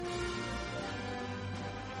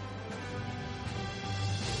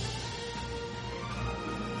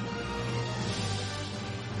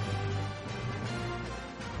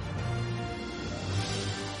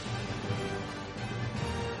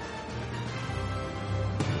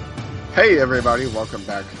Hey everybody, welcome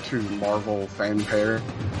back to Marvel Fanfare.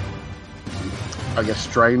 I guess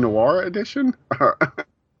Stray Noir edition?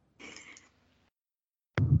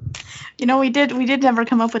 We did never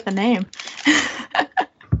come up with a name.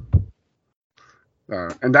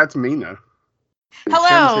 And that's Mina.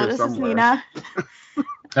 Hello, this is Mina.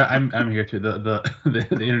 I'm here too. The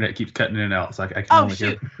internet keeps cutting in and out, so I can only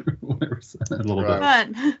hear a little bit.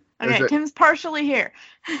 Fun. Okay, Tim's partially here.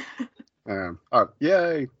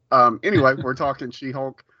 Yay. Anyway, we're talking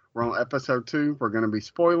She-Hulk. We're on episode 2. We're going to be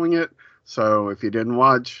spoiling it. So if you didn't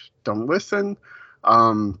watch, don't listen.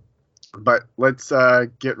 But let's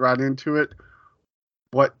get right into it.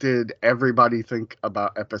 What did everybody think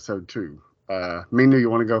about episode 2? Mina, you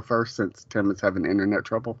want to go first since Tim is having internet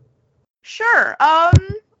trouble? Sure. I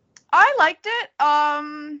liked it.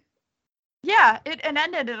 Yeah, it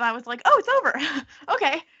ended and I was like, oh, it's over.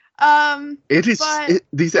 Okay.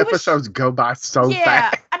 These episodes go by so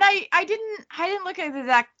fast. And I didn't look at the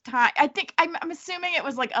exact time. I think I'm assuming it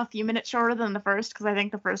was like a few minutes shorter than the first, because I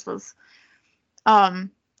think the first was I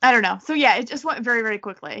don't know. So yeah, it just went very, very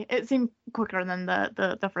quickly. It seemed quicker than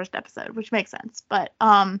the first episode, which makes sense. But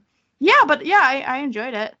I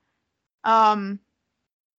enjoyed it.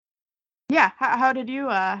 Yeah, how did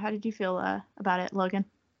you feel about it, Logan?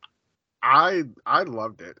 I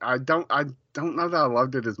loved it. I don't know that I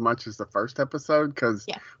loved it as much as the first episode, because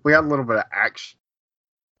we had a little bit of action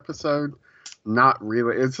episode. Not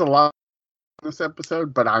really. It's a lot in this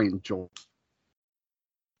episode, but I enjoyed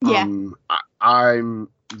it. Yeah. I'm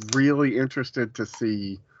really interested to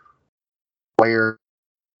see where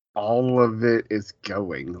all of it is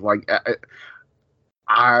going. Like,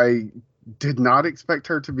 I did not expect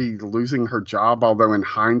her to be losing her job, although in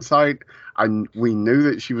hindsight, we knew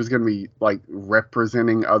that she was going to be like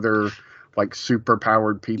representing other like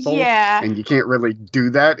superpowered people. Yeah. And you can't really do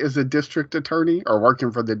that as a district attorney or working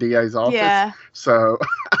for the DA's office. Yeah. So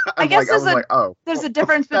I guess there's a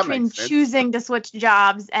difference between choosing to switch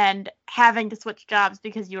jobs and having to switch jobs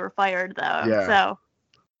because you were fired, though. Yeah.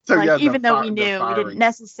 So like, even though we knew, we didn't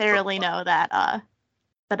necessarily know that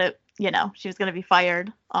it, she was going to be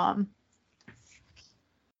fired.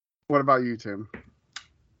 What about you, Tim?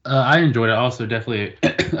 I enjoyed it. I also definitely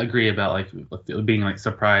agree about like being like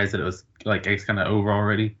surprised that it was like it's kind of over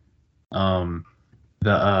already. But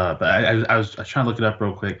I was trying to look it up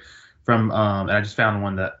real quick from and I just found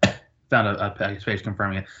one that found a page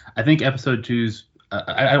confirming it. I think episode 2's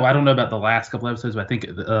I don't know about the last couple episodes, but I think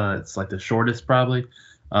it's like the shortest probably.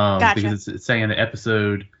 Gotcha. Because it's saying that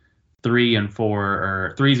episode 3 and 4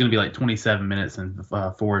 or 3 is going to be like 27 minutes and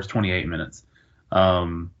 4 is 28 minutes.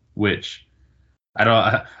 Which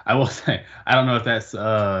I will say I don't know if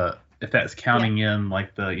that's counting in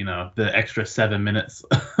like the extra 7 minutes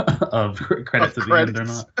of credits at the end or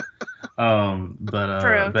not.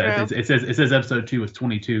 True. It says episode 2 was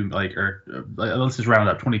 22 let's just round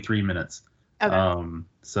it up 23 minutes. Okay.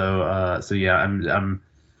 So yeah,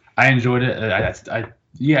 I enjoyed it. I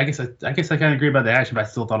guess I kind of agree about the action, but I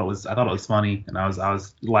thought it was funny and I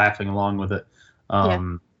was laughing along with it. I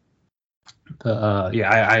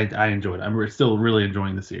enjoyed it. I'm still really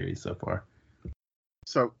enjoying the series so far.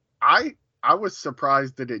 So I was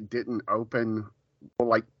surprised that it didn't open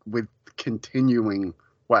like with continuing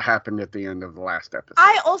what happened at the end of the last episode.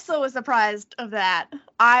 I also was surprised of that.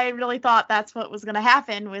 I really thought that's what was going to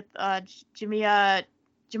happen with Jamila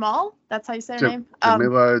Jamal. That's how you say her name.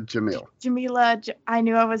 Jamila Jamil. Jamila. I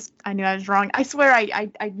knew I was wrong. I swear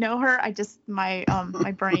I know her. I just my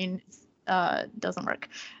brain doesn't work.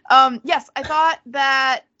 Yes, I thought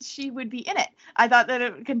that she would be in it. I thought that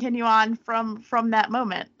it would continue on from that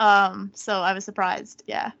moment. So I was surprised.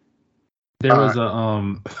 Yeah. There was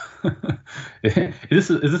is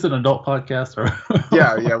this an adult podcast or?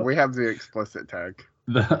 yeah, we have the explicit tag.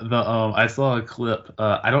 I saw a clip.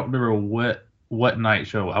 I don't remember what night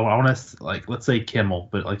show. I want to like let's say Kimmel,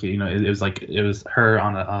 but like it was her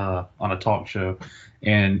on a talk show,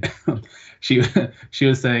 and she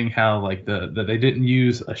was saying how like that they didn't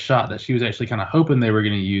use a shot that she was actually kind of hoping they were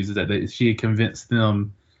going to use, is that she had convinced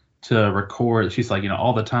them to record. She's like,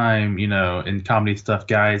 all the time, in comedy stuff,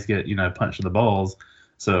 guys get, punched in the balls.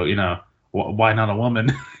 So, why not a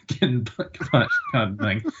woman getting punched kind of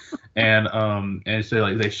thing? And so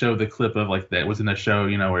like they showed the clip of like that was in the show,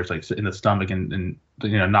 where it's like in the stomach and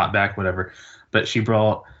knocked back, whatever. But she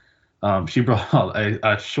brought a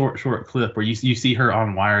short clip where you see her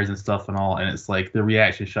on wires and stuff and all, and it's like the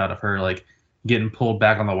reaction shot of her like getting pulled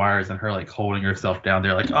back on the wires and her like holding herself down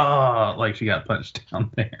there like, oh, like she got punched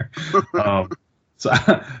down there. So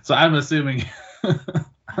I'm assuming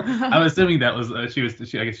I'm assuming that was I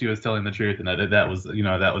guess she was telling the truth, and that was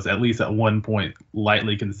that was at least at one point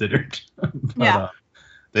lightly considered. But, Yeah.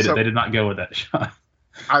 they did not go with that shot.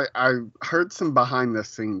 I heard some behind the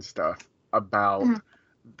scenes stuff about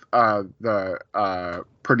the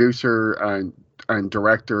producer and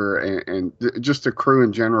director and just the crew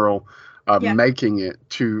in general making it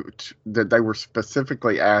to that they were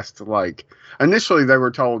specifically asked, like, initially they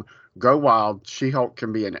were told, go wild, She-Hulk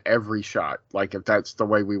can be in every shot, like, if that's the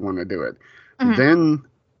way we want to do it. Then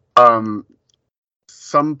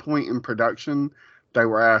some point in production they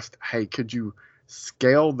were asked, hey, could you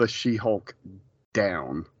scale the She-Hulk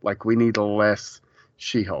down? Like, we need less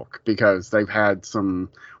She-Hulk, because they've had some,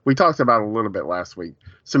 we talked about a little bit last week,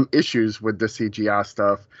 some issues with the CGI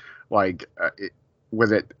stuff, like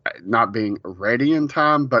with it not being ready in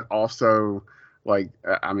time, but also, like,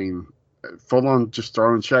 I mean, full on just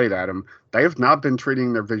throwing shade at them. They have not been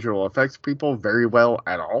treating their visual effects people very well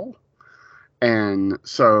at all. And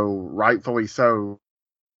so, rightfully so,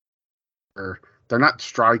 they're not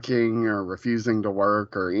striking or refusing to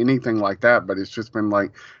work or anything like that, but it's just been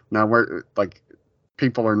like, no, we're like,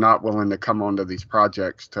 people are not willing to come onto these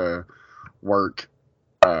projects to work,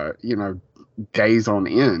 days on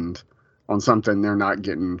end on something they're not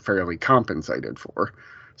getting fairly compensated for.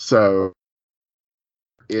 So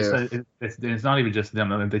it's not even just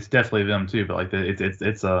them. I mean, it's definitely them too, but like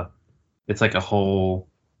it's like a whole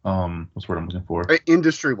what's the word I'm looking for?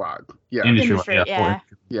 Industry wide, yeah. Industry, yeah.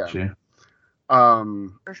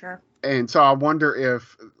 For sure. And so I wonder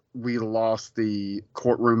if we lost the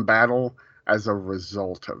courtroom battle as a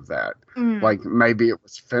result of that. Like, maybe it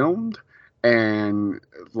was filmed and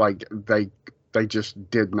like they just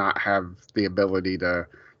did not have the ability to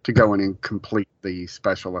go in and complete the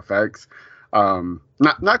special effects.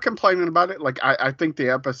 Not complaining about it. Like, I think the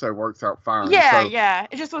episode works out fine. Yeah.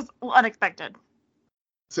 It just was unexpected.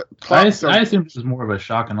 So, I assumed it was more of a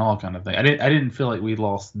shock and awe kind of thing. I didn't feel like we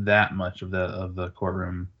lost that much of the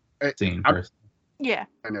courtroom scene. Yeah.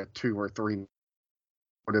 And a 2 or 3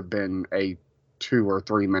 would have been a 2 or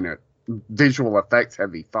 3 minute visual effects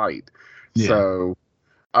heavy fight. Yeah.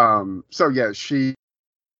 So yeah, she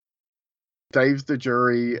saves the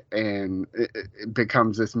jury, and it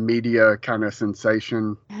becomes this media kind of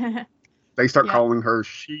sensation. They start calling her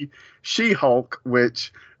She-Hulk,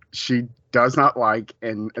 which she does not like,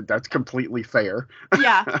 and that's completely fair.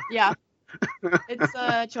 Yeah. It's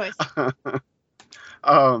a choice.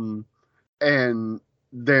 And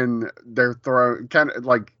then they're kind of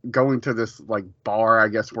like going to this like bar, I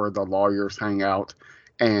guess, where the lawyers hang out,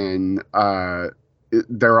 and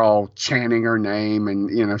they're all chanting her name,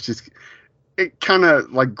 and she's kind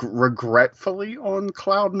of like regretfully on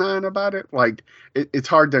cloud 9 about it. Like, it's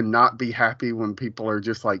hard to not be happy when people are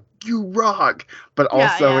just like, you rock, but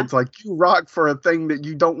also it's like, you rock for a thing that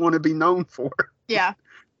you don't want to be known for. Yeah.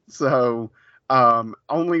 So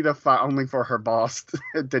only for her boss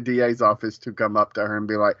at the DA's office to come up to her and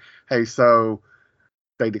be like, hey, so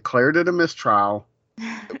they declared it a mistrial,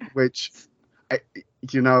 which I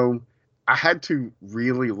had to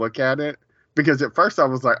really look at it, because at first I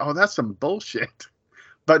was like, oh, that's some bullshit.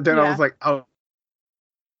 But then I was like, oh,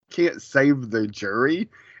 can't save the jury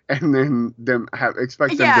and then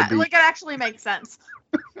expect them to be. Yeah, like, it actually makes sense.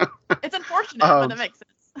 It's unfortunate, but it makes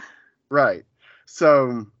sense. Right.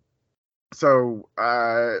 So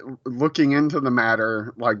looking into the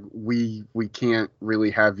matter, like, we can't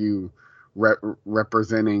really have you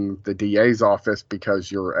representing the DA's office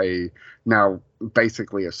because you're now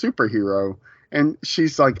basically a superhero. And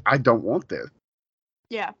she's like, I don't want this.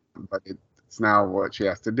 Yeah. But it's now what she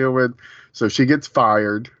has to deal with. So she gets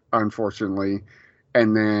fired, unfortunately,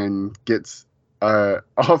 and then gets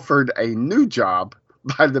offered a new job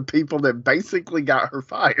by the people that basically got her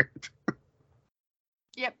fired.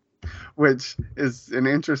 Yep. Which is an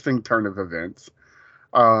interesting turn of events.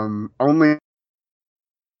 Only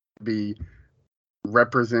be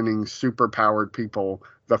representing superpowered people,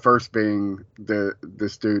 the first being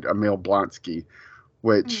this dude Emil Blonsky,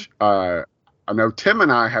 which I know Tim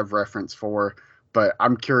and I have reference for, but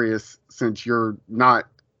I'm curious, since you're not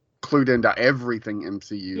clued into everything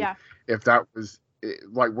MCU, if that was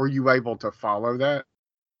like, were you able to follow that?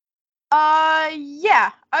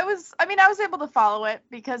 Yeah, I was able to follow it,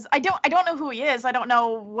 because I don't know who he is. I don't know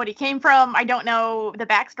what he came from. I don't know the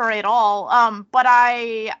backstory at all. But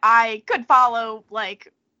I could follow,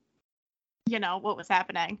 like, what was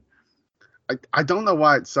happening. I don't know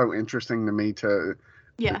why it's so interesting to me to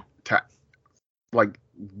like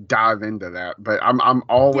dive into that, but I'm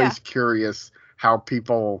always curious how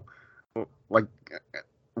people like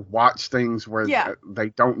watch things where they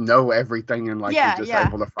don't know everything and like you're just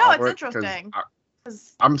able to follow it. No, it's interesting.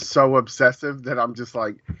 I'm so obsessive that I'm just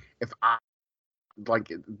like, if I like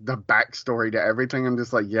the backstory to everything, I'm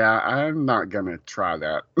just like, yeah, I'm not gonna try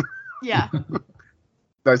that. Yeah.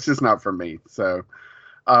 That's just not for me. So,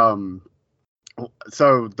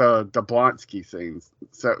 so the Blonsky scenes.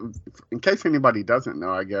 So, in case anybody doesn't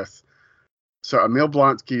know, I guess. So Emil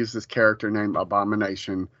Blonsky is this character named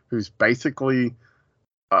Abomination, who's basically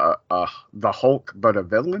the Hulk, but a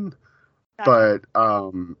villain. Gotcha.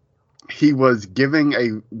 But he was given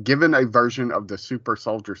a version of the super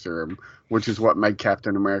soldier serum, which is what made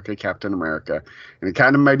Captain America, and it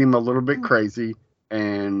kind of made him a little bit crazy,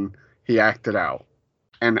 and he acted out.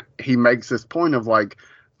 And he makes this point of like,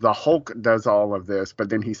 the Hulk does all of this, but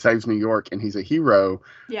then he saves New York and he's a hero.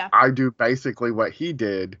 Yeah. I do basically what he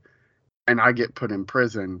did, and I get put in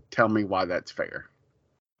prison. Tell me why that's fair.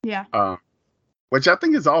 Yeah. Which I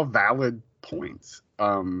think is all valid points.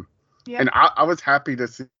 Yeah. And I was happy to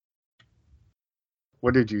see.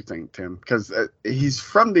 What did you think, Tim? Because he's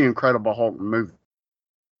from the Incredible Hulk movie.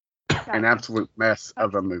 Gotcha. An absolute mess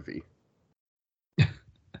of a movie.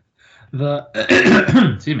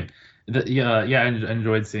 Excuse me. I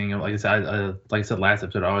enjoyed seeing him. Like I said last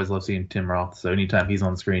episode, I always love seeing Tim Roth. So anytime he's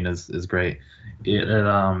on screen is great.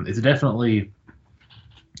 It's definitely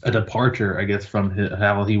a departure, I guess, from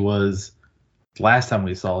how he was last time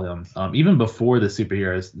we saw him. Even before the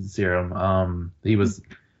superhero serum, he was,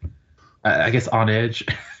 I guess, on edge.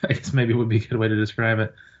 I guess maybe would be a good way to describe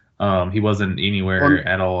it. He wasn't anywhere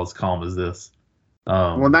at all as calm as this.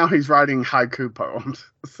 Well, now he's writing haiku poems.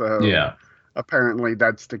 So yeah. Apparently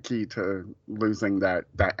that's the key to losing that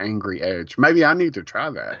angry edge. Maybe I need to try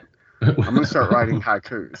that. I'm gonna start writing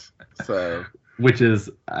haikus. So, which is,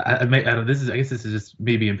 I guess this is just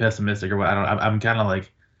me being pessimistic or what. I'm kind of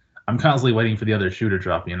like, I'm constantly waiting for the other shoe to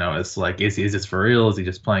drop. You know, it's like, is this for real? Is he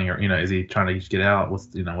just playing, or is he trying to just get out? What's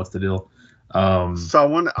the deal?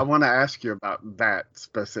 So I want to ask you about that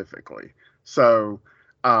specifically. So,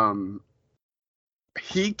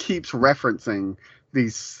 he keeps referencing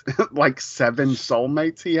these like 7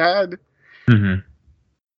 soulmates he had. Mm-hmm.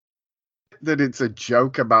 That it's a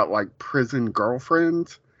joke about like prison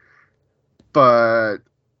girlfriends, but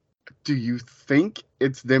do you think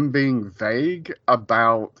it's them being vague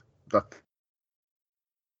about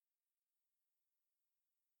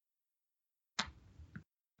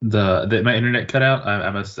my internet cut out?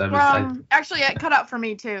 Actually, it cut out for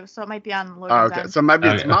me too, so it might be on Logan's end. So maybe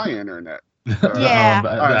it's my internet.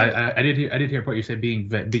 Yeah. I did hear what you said, being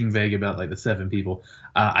vague about like the 7 people.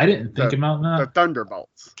 I didn't think about that. The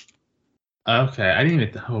Thunderbolts. Okay, I didn't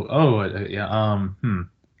even. Yeah.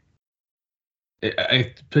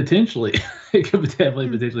 It potentially it could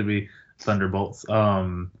potentially be Thunderbolts.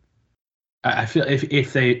 I feel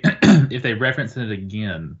if they if they reference it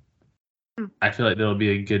again, I feel like there'll be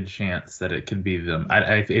a good chance that it could be them.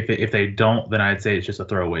 If they don't, then I'd say it's just a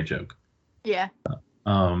throwaway joke. Yeah.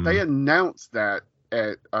 They announced that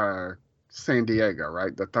at San Diego,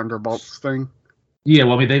 right? The Thunderbolts thing. Yeah,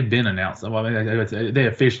 well, I mean, they've been announced. Well, I mean, they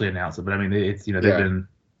officially announced it, but I mean, it's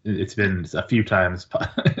it's been a few times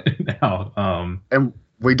now. And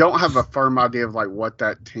we don't have a firm idea of like what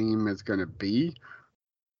that team is going to be.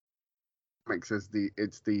 Makes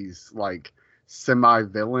it's these like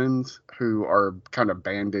semi-villains who are kind of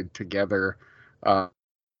banded together to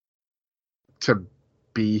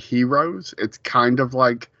be heroes. It's kind of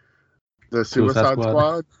like the Suicide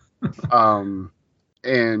Squad.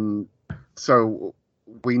 And so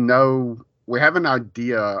we have an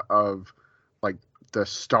idea of like the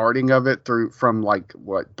starting of it from like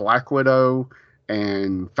what Black Widow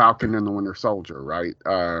and Falcon and the Winter Soldier, right?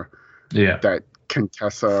 Yeah. That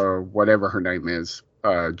Contessa, whatever her name is,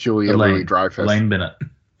 Julia Louis-Dreyfus. Elaine Bennett.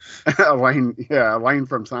 Elaine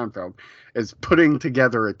from Seinfeld is putting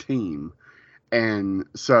together a team. And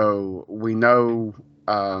so we know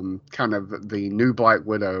kind of the new Black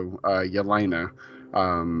Widow, Yelena.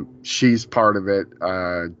 She's part of it.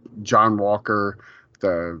 John Walker,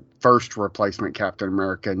 the first replacement Captain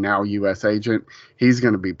America, now U.S. agent, he's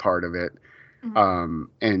going to be part of it. Mm-hmm.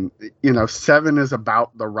 And 7 is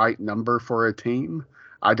about the right number for a team.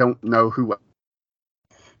 I don't know who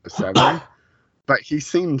 7, but he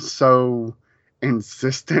seems so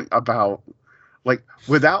insistent about, like,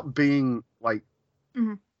 without being like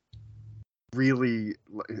really,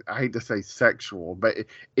 I hate to say sexual, but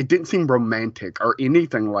it didn't seem romantic or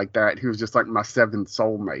anything like that. He was just like my 7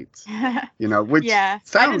 soulmates, which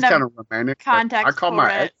sounds kind of romantic. Context I call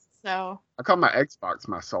my Xbox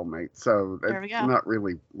my soulmate, so it's not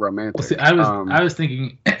really romantic. Well, see, I was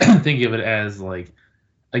thinking of it as like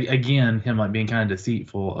again, him like being kind of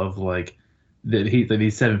deceitful of like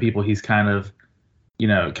these 7 people. He's kind of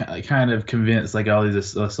kind of convinced like all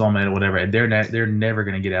these soulmate or whatever, and they're never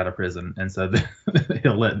going to get out of prison, and so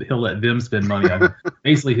he'll let them spend money on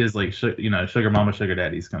basically his like sugar mama sugar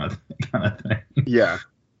daddies kind of thing. Yeah.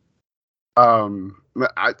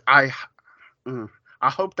 I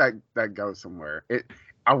hope that goes somewhere.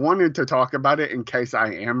 I wanted to talk about it in case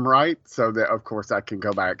I am right, so that of course I can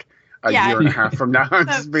go back a year and a half from now and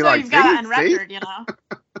just be like, you've got it on record,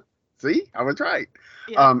 See, I was right.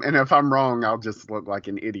 Yeah. And if I'm wrong, I'll just look like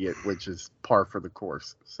an idiot, which is par for the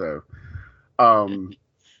course. So, so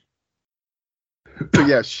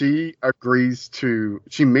yeah, she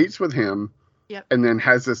meets with him, yep. and then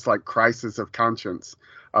has this like crisis of conscience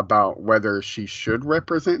about whether she should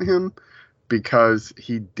represent him because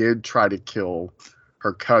he did try to kill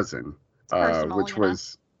her cousin, which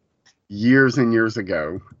was years and years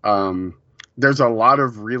ago. There's a lot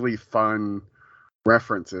of really fun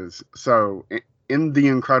references. So in the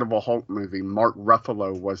Incredible Hulk movie, Mark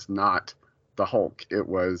Ruffalo was not the Hulk. It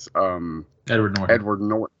was Edward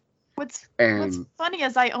Norton. What's funny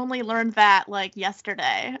is I only learned that like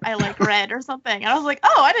yesterday. I like read or something, and I was like,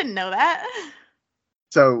 oh, I didn't know that.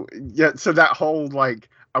 So yeah, so that whole like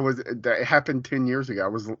that happened 10 years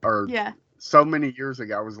ago. So many years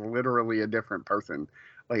ago, I was literally a different person.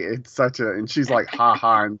 Like it's and she's like ha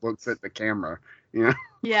ha and looks at the camera,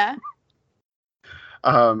 Yeah.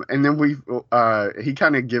 And then he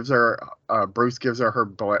kind of gives her, Bruce gives her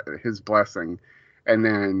his blessing, and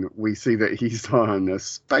then we see that he's on a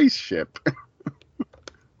spaceship.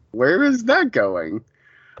 Where is that going?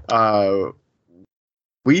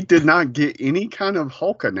 We did not get any kind of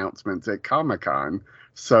Hulk announcements at Comic-Con,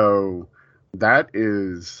 so that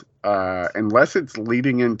is, unless it's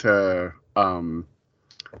leading into,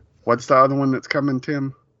 what's the other one that's coming,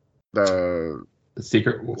 Tim? The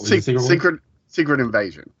Secret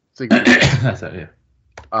Invasion. That's it, yeah.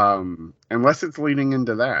 Unless it's leading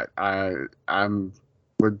into that, I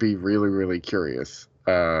would be really, really curious.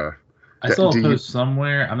 I saw a post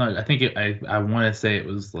somewhere. I want to say it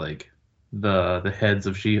was like the heads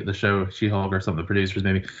of the show She-Hulk or some of the producers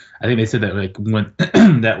maybe. I think they said that like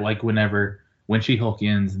when She-Hulk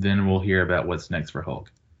ends, then we'll hear about what's next for Hulk.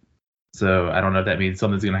 So I don't know if that means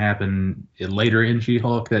something's going to happen later in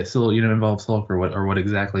She-Hulk that still involves Hulk or what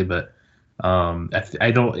exactly, but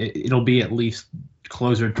it'll be at least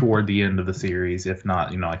closer toward the end of the series, if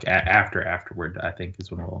not like afterward. I think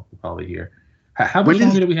is when we'll probably hear. How much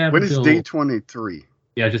longer do we have? When is D23?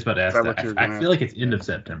 Yeah, just about to ask that. I feel like it's end of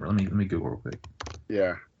September. Let me Google real quick.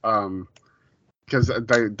 Yeah, because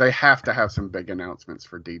they have to have some big announcements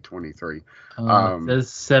for D23. It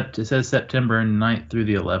says September 9th through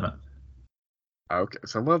the 11th. Okay,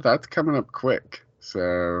 so that's coming up quick.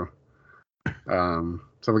 So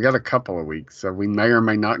we got a couple of weeks. So we may or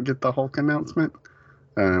may not get the Hulk announcement.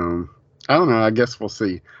 I don't know. I guess we'll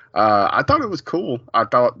see. I thought it was cool. I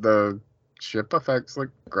thought the ship effects look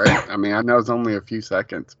great. I mean, I know it's only a few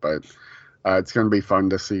seconds, but it's going to be fun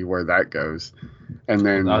to see where that goes. And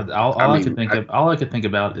then all I could think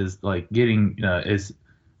about is like getting is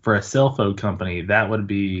for a cell phone company, that would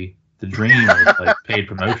be the dream of like paid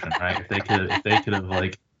promotion, right?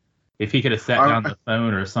 If he could have sat down the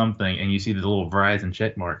phone or something and you see the little Verizon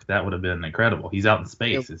check mark, that would have been incredible. He's out in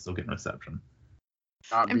space, he's still getting reception.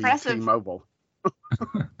 Impressive. T-Mobile.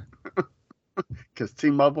 Because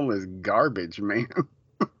T-Mobile is garbage, man.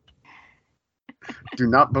 Do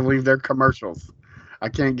not believe their commercials. I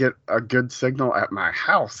can't get a good signal at my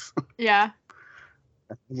house. Yeah.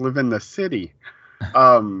 I live in the city.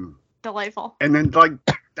 Delightful. And then like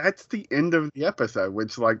that's the end of the episode,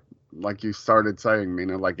 which like you started saying,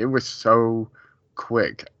 Mina, like it was so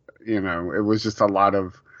quick. It was just a lot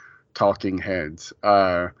of talking heads.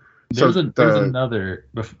 There's another.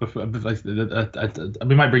 We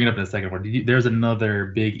might bring it up in a second. There's another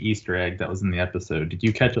big Easter egg that was in the episode. Did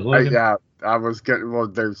you catch it, Logan? Yeah, I was getting. Well,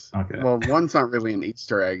 one's not really an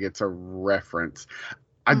Easter egg; it's a reference.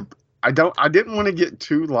 I didn't want to get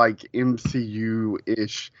too like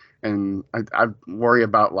MCU-ish, and I worry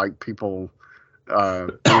about like people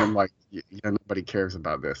being like, nobody cares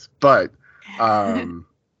about this. But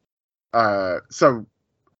so.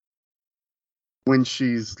 When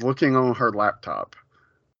she's looking on her laptop,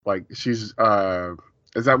 like she's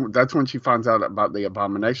that's when she finds out about the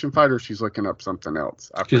Abomination fighter. She's looking up something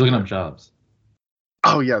else. She's looking up jobs.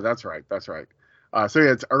 Oh yeah, that's right. So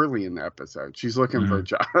yeah, it's early in the episode. She's looking for a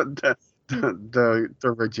job. The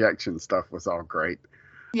rejection stuff was all great.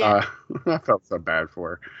 Yeah. I felt so bad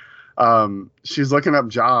for her. She's looking up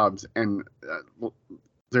jobs, and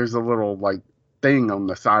there's a little like thing on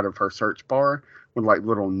the side of her search bar with like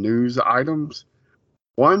little news items.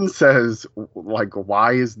 One says, like,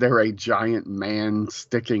 why is there a giant man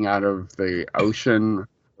sticking out of the ocean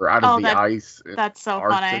or out of the ice in that's so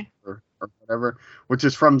Arctic funny. or whatever, which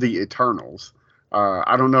is from the Eternals.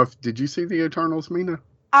 I don't know did you see the Eternals, Mina?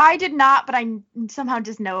 I did not, but I somehow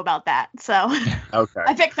just know about that. So Okay.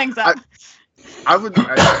 I pick things up. I would.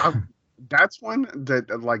 That's one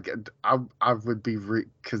that like I would be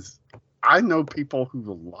because I know people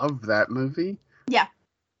who love that movie. Yeah.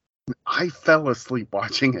 I fell asleep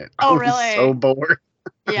watching it. Oh, I was really? so bored.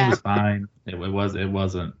 Yeah. It was fine. It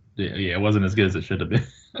wasn't. Yeah, it wasn't as good as it should have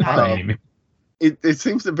been. It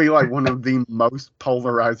seems to be like one of the most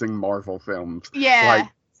polarizing Marvel films. Yeah. Like,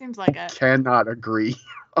 seems like it. Cannot agree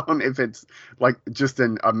on if it's like just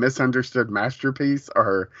a misunderstood masterpiece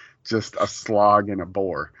or just a slog and a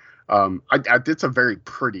bore. It's a very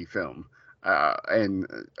pretty film and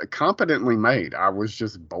competently made. I was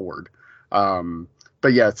just bored.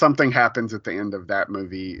 But yeah, something happens at the end of that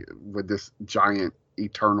movie with this giant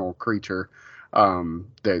eternal creature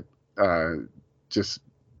that just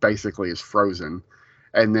basically is frozen.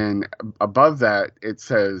 And then above that, it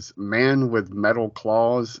says man with metal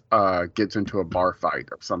claws gets into a bar fight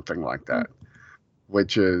or something like that,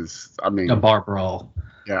 which is, I mean, a bar brawl.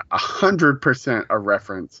 Yeah, 100% a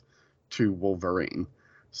reference to Wolverine.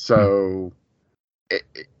 So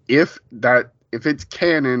if it's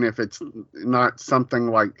canon, if it's not something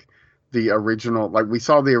like the original, like we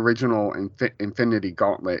saw the original Infinity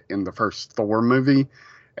Gauntlet in the first Thor movie,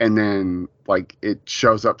 and then like it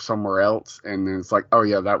shows up somewhere else, and then it's like, oh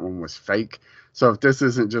yeah, that one was fake. So if this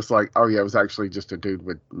isn't just like, oh yeah, it was actually just a dude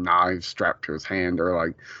with knives strapped to his hand, or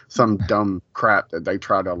like some dumb crap that they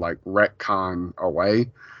try to like retcon away,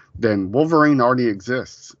 then Wolverine already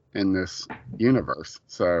exists in this universe.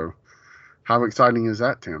 So how exciting is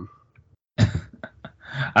that, Tim?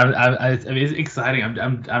 I mean, it's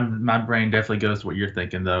exciting. My brain definitely goes to what you're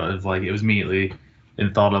thinking though. Of like, it was immediately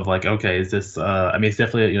in thought of like, okay, is this? I mean, it's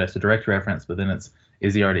definitely it's a direct reference, but then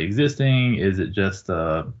is he already existing? Is it just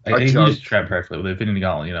he just trapped perfectly with Infinity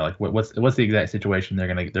Gauntlet? Like what's the exact situation they're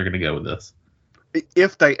gonna go with this?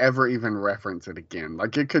 If they ever even reference it again,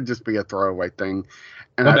 like it could just be a throwaway thing.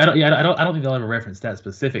 And I don't think they'll ever reference that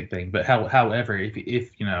specific thing. But however,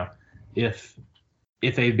 if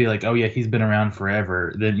they'd be like, oh yeah, he's been around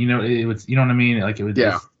forever, then it would, you know what I mean? Like it would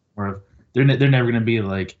just more of they're never gonna be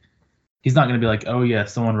like, he's not gonna be like, oh yeah,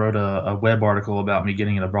 someone wrote a web article about me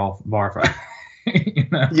getting in a bar fight.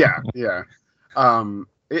 Yeah.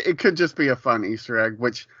 It could just be a fun Easter egg,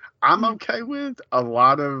 which I'm okay with. A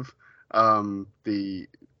lot of the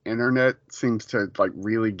internet seems to like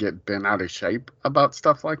really get bent out of shape about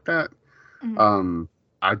stuff like that.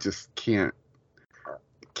 I just can't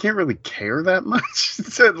really care that much.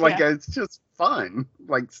 So, like it's just fun.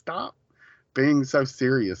 Like stop being so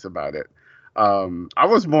serious about it. I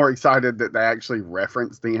was more excited that they actually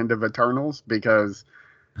referenced the end of Eternals because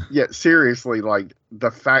seriously, like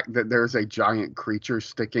the fact that there's a giant creature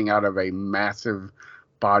sticking out of a massive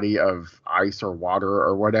body of ice or water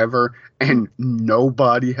or whatever, and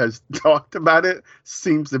nobody has talked about it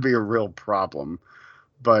seems to be a real problem.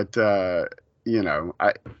 But I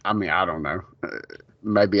mean, I don't know.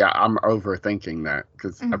 Maybe I'm overthinking that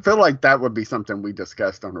because I feel like that would be something we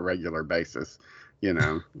discussed on a regular basis.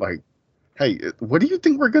 Like, hey, what do you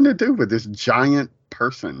think we're gonna do with this giant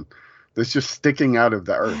person that's just sticking out of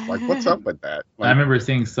the earth? Like, what's up with that? Like, I remember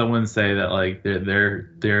seeing someone say that like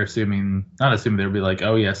they're assuming, not assuming, they'd be like,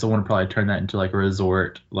 oh yeah, someone would probably turn that into like a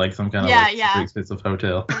resort, like some kind of super expensive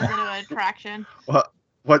hotel. An attraction. Well,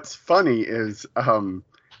 what's funny is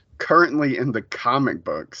currently in the comic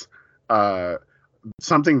books,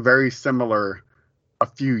 something very similar a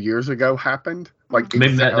few years ago happened. Like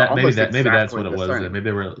maybe that's what it was. Maybe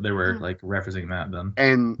they were like referencing that then.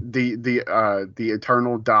 And the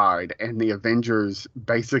Eternal died, and the Avengers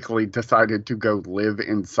basically decided to go live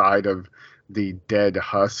inside of the dead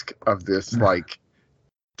husk of this like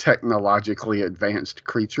technologically advanced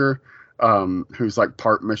creature, who's like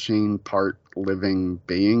part machine, part living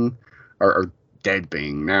being, or dead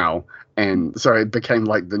being now. And so it became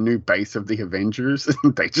like the new base of the Avengers.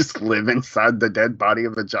 They just live inside the dead body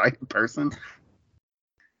of a giant person.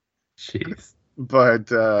 Jeez.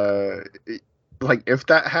 But like if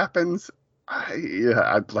that happens,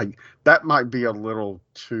 I'd like that might be a little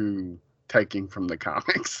too taking from the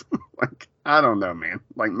comics. Like I don't know, man.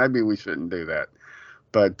 Like maybe we shouldn't do that.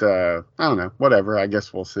 But I don't know. Whatever. I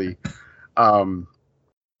guess we'll see.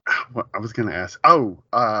 What I was gonna ask.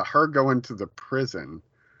 Her going to the prison.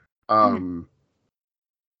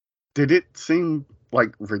 Did it seem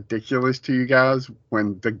like ridiculous to you guys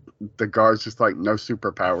when the guards just like no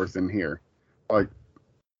superpowers in here? Like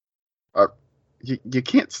you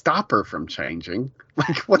can't stop her from changing.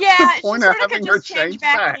 Like, what's Yeah, the she point sort of of could having her just change change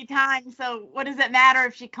back back? any time. So what does it matter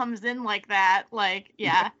if she comes in like that? Like,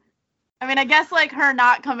 yeah. I mean, I guess like her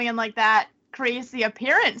not coming in like that creates the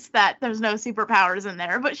appearance that there's no superpowers in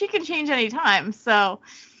there, but she can change any time, so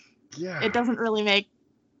Yeah. it doesn't really make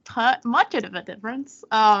much of a difference.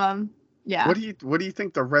 Yeah. What do you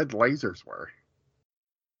think the red lasers were?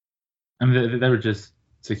 I mean, they were just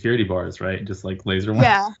security bars, right? Just like laser ones.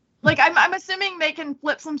 Yeah. Like I'm assuming they can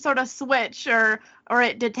flip some sort of switch or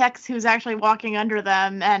it detects who's actually walking under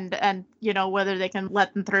them and you know whether they can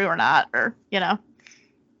let them through or not, or you know.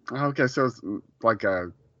 Okay, so it's like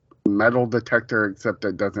a metal detector, except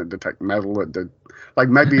it doesn't detect metal. Like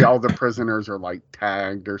maybe all the prisoners are like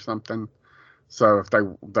tagged or something. So if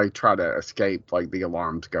they try to escape, like the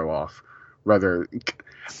alarms go off. Rather,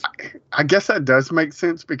 I guess that does make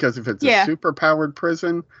sense, because if it's Yeah. a super powered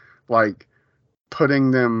prison, like putting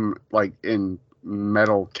them like in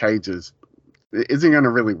metal cages isn't going to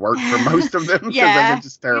really work for most of them, because they Yeah. would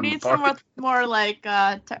just tear You them need apart. some more like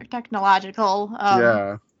technological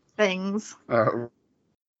Yeah. things.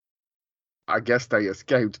 I guess they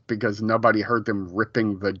escaped because nobody heard them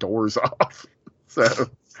ripping the doors off. So,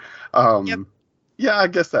 Yep. yeah, I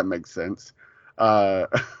guess that makes sense. I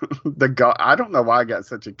don't know why I got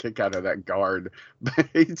such a kick out of that guard, but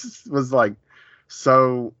he just was like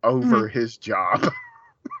so over his job.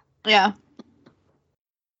 Yeah.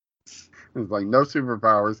 It was like, no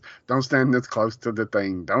superpowers, don't stand this close to the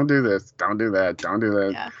thing, don't do this, don't do that, don't do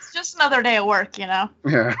that. Yeah. It's just another day of work, you know.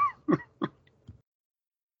 Yeah.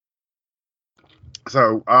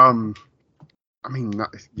 So, I mean,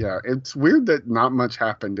 yeah, it's weird that not much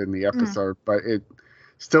happened in the episode, but it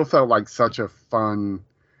still felt like such a fun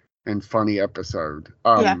and funny episode.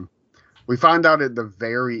 Yeah. We find out at the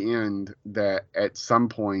very end that at some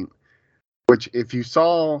point, which if you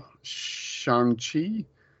saw Shang-Chi,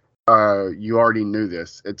 you already knew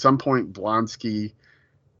this. At some point, Blonsky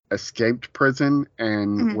escaped prison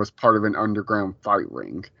and was part of an underground fight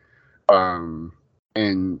ring.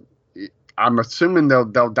 And I'm assuming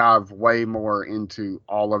they'll dive way more into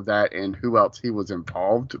all of that and who else he was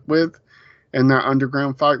involved with in that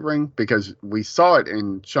underground fight ring, because we saw it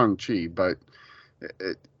in Shang-Chi, but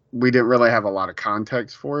we didn't really have a lot of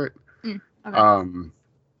context for it. Okay.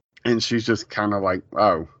 And she's just kind of like,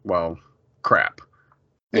 oh, well, crap.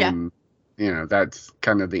 Yeah. And, you know, that's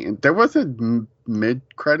kind of the end. There was a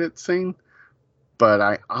mid-credit scene, but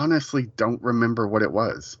I honestly don't remember what it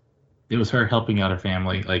was. It was her helping out her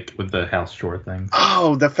family, like with the house chore thing.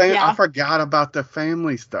 Oh, the family! Yeah. I forgot about the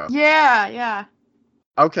family stuff. Yeah, yeah.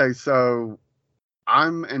 Okay, so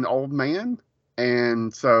I'm an old man,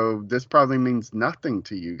 and so this probably means nothing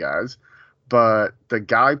to you guys, but the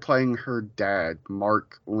guy playing her dad,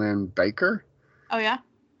 Mark Lynn Baker, Oh yeah.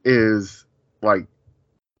 is like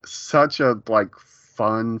such a like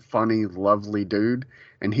fun, funny, lovely dude,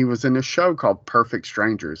 and he was in a show called Perfect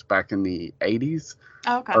Strangers back in the 80s.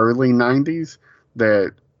 Oh, okay. Early 90s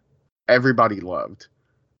that everybody loved.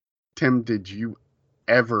 Tim, did you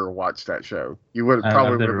ever watch that show? You would have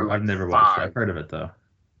probably I've never watched it. I've heard of it though.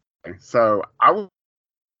 So I would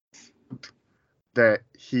that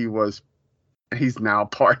he's now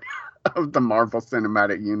part of the Marvel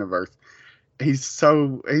Cinematic Universe. He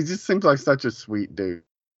just seems like such a sweet dude.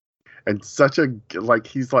 And such a like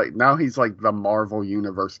he's like the Marvel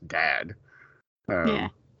Universe dad. Yeah.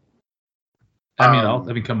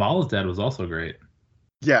 I mean, Kamala's dad was also great.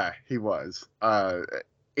 Yeah, he was.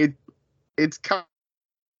 It's kind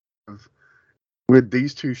of with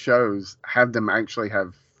these two shows have them actually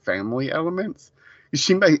have family elements.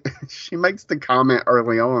 She makes the comment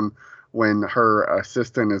early on when her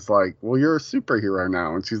assistant is like, "Well, you're a superhero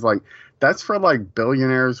now," and she's like, "That's for like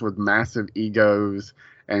billionaires with massive egos,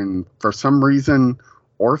 and for some reason,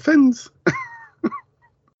 orphans,"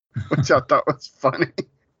 which I thought was funny.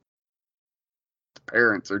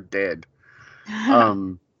 Parents are dead.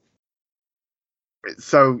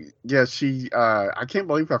 So yeah, I can't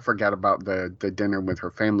believe I forgot about the dinner with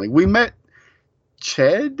her family. We met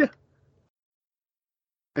Ched.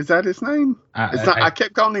 Is that his name? I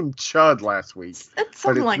kept calling him Chud last week. It's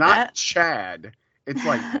something like not that. Chad. It's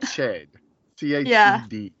like Ched.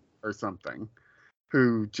 CHED or something.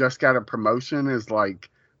 Who just got a promotion as like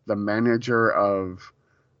the manager of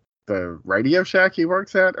the Radio Shack he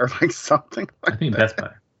works at, or like something like I think that. Best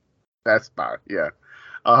Buy. Best Buy, yeah.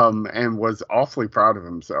 And was awfully proud of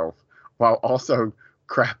himself while also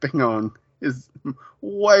crapping on his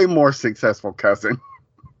way more successful cousin.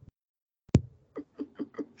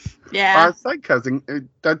 Yeah. I say cousin.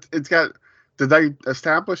 Did they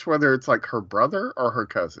establish whether it's like her brother or her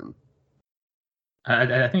cousin?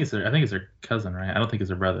 I think it's her cousin, right? I don't think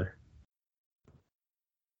it's her brother.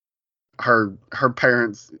 Her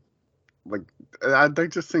parents, like, they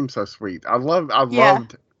just seem so sweet. I loved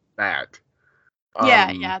that.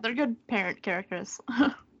 Yeah, they're good parent characters.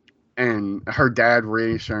 And her dad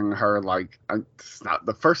reassuring her, like, it's not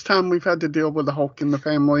the first time we've had to deal with the Hulk in the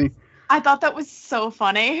family. I thought that was so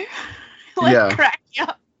funny. Cracked me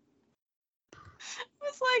up. I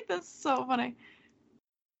was like, that's so funny.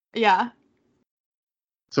 Yeah.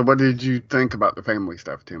 So what did you think about the family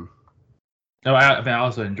stuff, Tim? No, I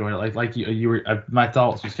also enjoyed it. Like you were, my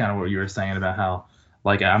thoughts was kind of what you were saying about how,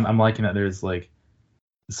 like, I'm liking that there's like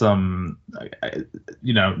some,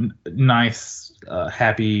 nice,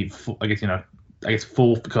 happy, full,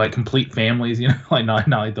 like, complete families, like not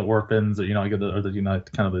like the orphans or like the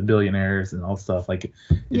kind of the billionaires and all stuff. Like,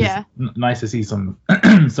 it's nice to see some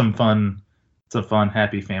some fun,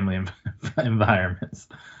 happy family environments.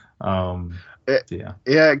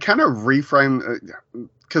 It kind of reframed,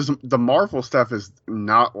 because the Marvel stuff is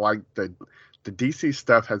not like the DC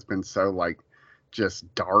stuff has been so, like,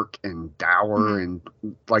 just dark and dour and,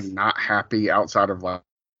 like, not happy outside of, like,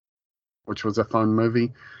 which was a fun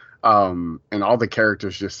movie. And all the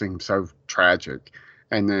characters just seem so tragic.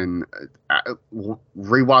 And then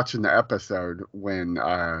rewatching the episode when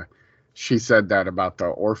she said that about the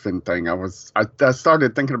orphan thing, I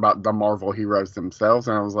started thinking about the Marvel heroes themselves,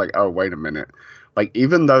 and I was like, oh, wait a minute. Like,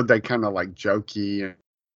 even though they kind of, like, jokey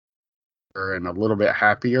and a little bit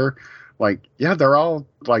happier, like, yeah, they're all,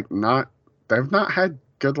 like, they've not had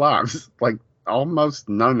good lives. Like, almost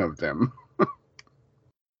none of them.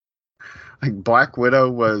 Like, Black Widow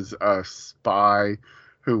was a spy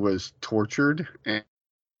who was tortured and,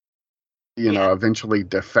 eventually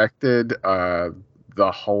defected. The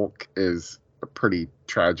Hulk is a pretty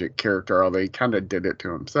tragic character, although he kind of did it to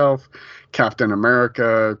himself. Captain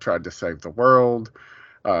America tried to save the world,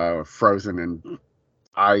 frozen in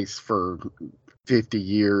ice for 50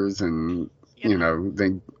 years, and,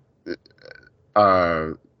 then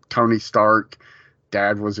Tony Stark,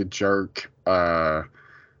 dad was a jerk,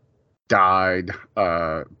 died.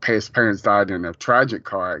 His parents died in a tragic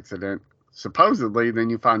car accident. Supposedly, then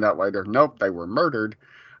you find out later, nope, they were murdered.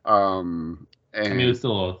 And it was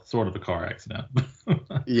still a sort of a car accident.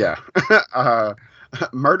 Yeah.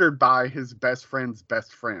 Murdered by his best friend's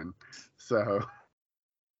best friend. So,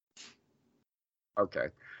 okay.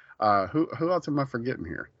 Who else am I forgetting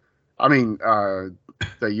here? I mean, the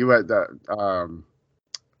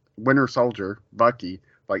Winter Soldier, Bucky,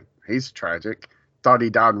 like, he's tragic. Thought he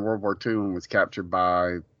died in World War II and was captured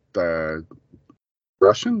by the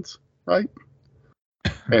Russians, right?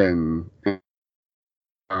 And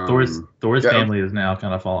Thor's family is now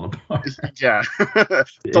kind of falling apart. Yeah.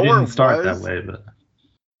 It didn't start that way, but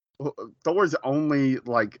Thor's only,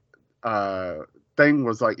 like, thing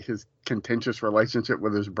was, like, his contentious relationship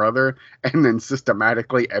with his brother, and then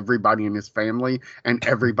systematically everybody in his family and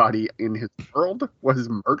everybody in his world was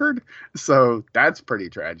murdered. So that's pretty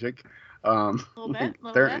tragic. A little bit.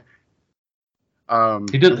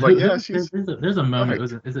 He does. There's a moment.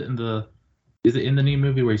 Is it in the new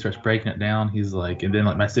movie where he starts breaking it down? He's like, and then,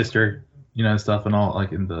 like, my sister, stuff and all,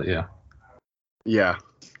 like, in the yeah.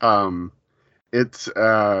 It's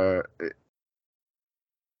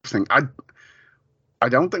interesting. I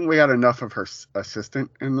don't think we had enough of her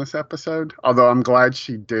assistant in this episode, although I'm glad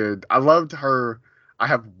she did. I loved her. I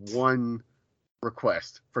have one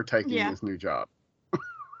request for taking this new job.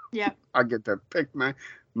 Yeah. I get to pick my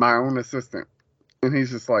own assistant. And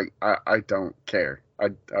he's just like, I don't care. I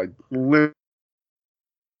live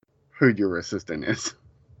who your assistant is.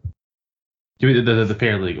 The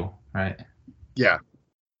paralegal, right? Yeah.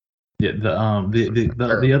 Yeah,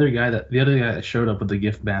 the other guy that showed up with the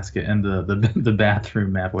gift basket and the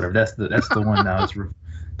bathroom map, whatever. That's the one that I was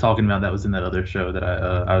talking about. That was in that other show that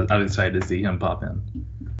I was excited to see him pop in.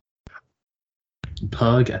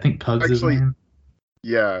 Pug, I think Pug's his name.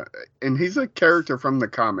 Yeah, and he's a character from the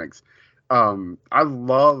comics. I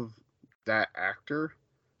love that actor.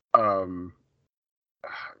 I'm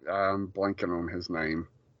blanking on his name.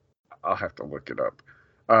 I'll have to look it up.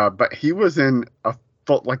 But he was in a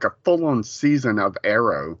full-on season of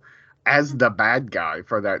Arrow as the bad guy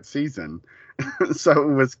for that season. So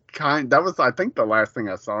it was that was, I think, the last thing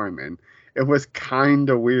I saw him in. It was kind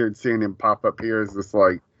of weird seeing him pop up here as this,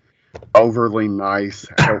 like, overly nice,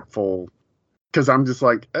 helpful. Because I'm just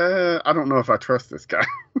like, I don't know if I trust this guy.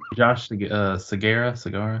 Josh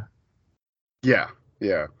Segarra. Yeah.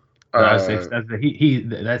 I would say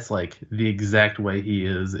that's like the exact way he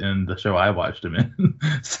is in the show I watched him in.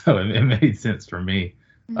 So it made sense for me.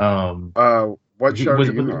 What show was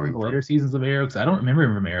do it you one know of him the from? later seasons of Arrow? Because I don't remember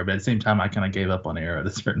him from Arrow, but at the same time, I kind of gave up on Arrow at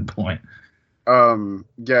a certain point.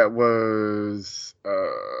 Yeah, it was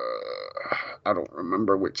I don't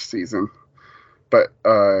remember which season, but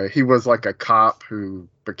he was like a cop who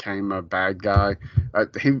became a bad guy.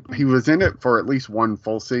 He was in it for at least one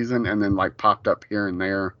full season, and then like popped up here and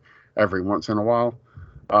there every once in a while.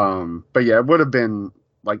 But yeah, it would have been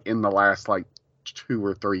like in the last like 2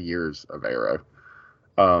 or 3 years of Arrow.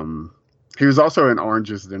 He was also in Orange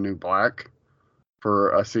is the New Black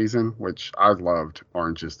for a season, which I loved.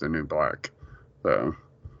 Orange is the New Black. So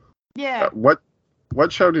Yeah. what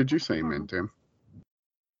show did you see him in, Tim?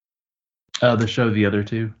 The show The Other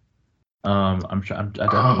Two. I'm sure. I don't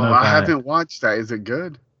know. I haven't watched that. Is it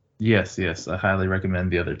good? Yes. I highly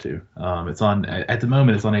recommend The Other Two. It's on at the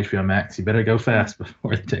moment. It's on HBO Max. You better go fast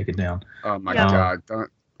before they take it down. Oh my Yeah. God! Don't,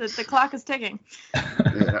 The clock is ticking.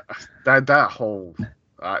 yeah, that whole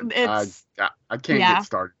I can't Yeah. get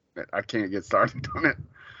started. I can't get started on it.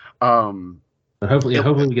 But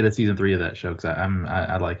hopefully we get a season 3 of that show because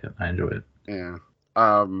I like it. I enjoy it. Yeah.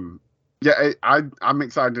 Yeah. I'm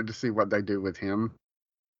excited to see what they do with him.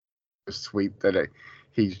 It's sweet that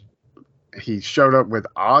he showed up with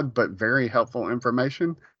odd but very helpful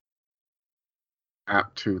information.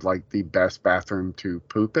 Apt to like the best bathroom to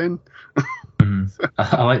poop in.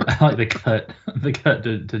 I like the cut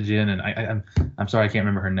to Jen, and I'm sorry I can't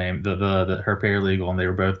remember her name. The her paralegal, and they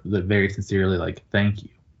were both very sincerely like, thank you.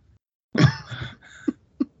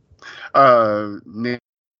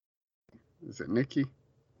 Is it Nikki?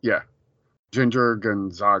 Yeah. Ginger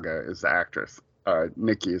Gonzaga is the actress.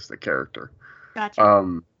 Nikki is the character.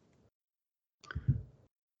 Gotcha.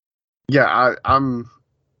 Yeah,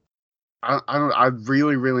 I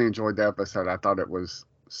really, really enjoyed the episode. I thought it was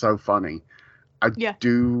so funny. I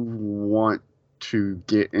do want to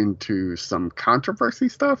get into some controversy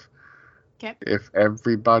stuff. Okay. If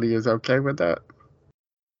everybody is okay with that.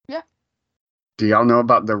 Yeah. Do y'all know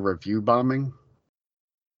about the review bombing?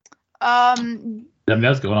 I mean, that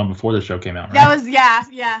was going on before the show came out, right? That was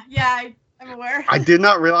I'm aware. I did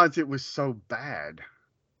not realize it was so bad.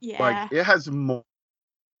 Yeah. Like it has more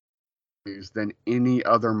views than any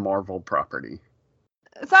other Marvel property.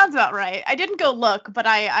 It sounds about right. I didn't go look, but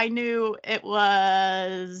I knew it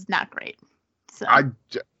was not great. So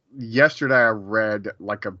yesterday I read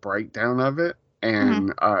like a breakdown of it,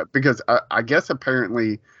 and because I guess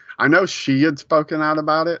apparently I know she had spoken out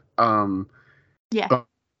about it. But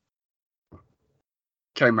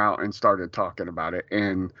came out and started talking about it,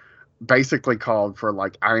 and basically called for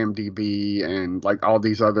like IMDb and like all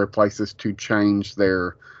these other places to change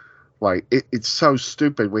their. Like, it's so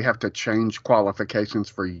stupid. We have to change qualifications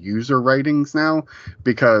for user ratings now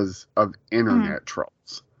because of internet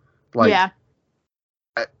trolls. Like,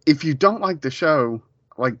 if you don't like the show,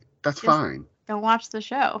 like, that's fine. Don't watch the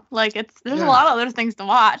show. Like, there's a lot of other things to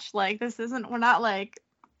watch. Like, we're not, like,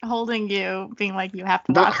 holding you, being like, you have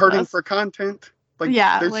to watch Not hurting this. for content. Like,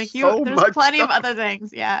 there's plenty stuff. of other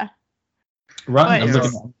things,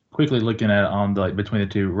 Rotten, quickly looking at it on the, like, between the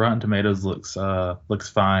two, Rotten Tomatoes looks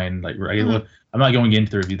fine. Like I'm not going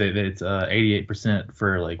into the review. It's 88%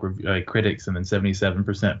 for like critics and then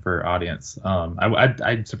 77% for audience.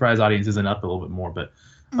 I'd surprised audience isn't up a little bit more, but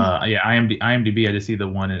IMDb I just see the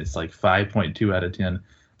one and it's like 5.2 out of 10.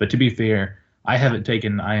 But to be fair, I haven't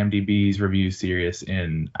taken IMDb's reviews serious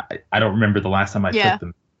in I don't remember the last time I took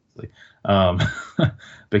them.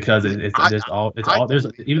 Because it's there's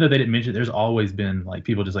even though they didn't mention it, there's always been like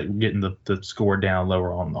people just like getting the score down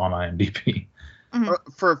lower on IMDb.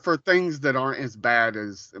 For things that aren't as bad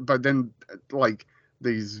as, but then like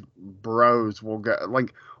these bros will go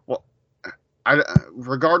like, well,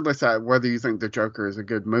 regardless of whether you think the Joker is a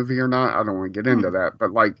good movie or not, I don't want to get into that,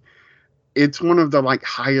 but like it's one of the like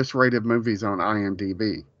highest rated movies on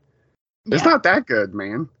IMDb. It's not that good,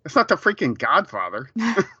 man. It's not the freaking Godfather.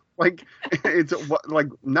 Like it's like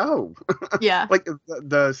no. Yeah. Like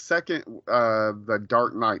the second the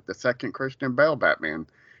Dark Knight, the second Christian Bale Batman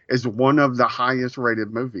is one of the highest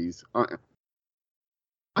rated movies.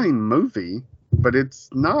 Fine movie, but it's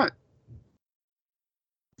not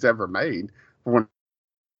it's ever made. One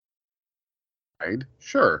made,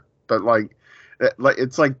 sure, but like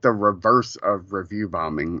it's like the reverse of review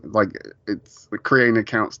bombing. Like it's creating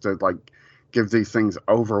accounts to like give these things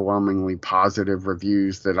overwhelmingly positive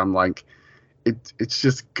reviews that I'm like, it's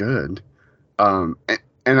just good. And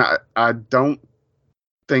I don't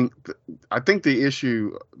think, I think the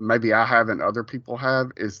issue maybe I have and other people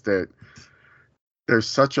have is that there's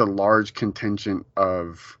such a large contingent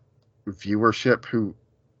of viewership who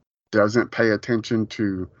doesn't pay attention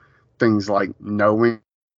to things like knowing.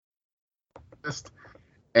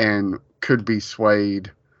 And could be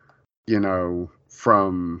swayed,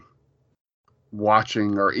 from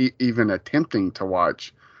watching or even attempting to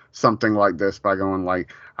watch something like this by going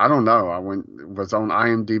like, I don't know. I was on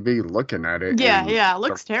IMDb looking at it. Yeah, and yeah, it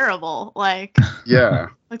looks terrible. Like, yeah,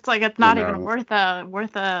 looks like it's not even know. worth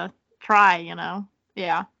a try.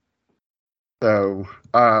 Yeah. So,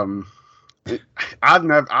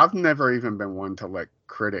 I've never even been one to let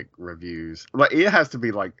critic reviews. Like, it has to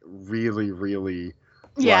be like really, really,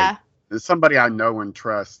 Yeah. like somebody I know and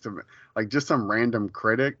trust. Like, just some random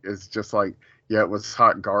critic is just like, yeah, it was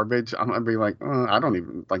hot garbage. I'm gonna be like, I don't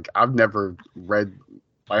even like. I've never read.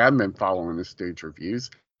 Like, I've been following this dude's reviews.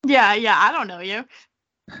 Yeah, I don't know you.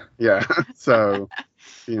 Yeah, so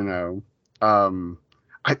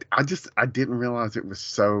I didn't realize it was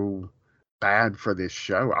so bad for this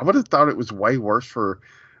show. I would have thought it was way worse for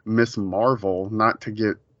Miss Marvel, not to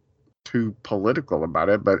get too political about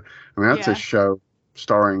it, but I mean, that's a show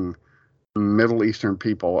starring Middle Eastern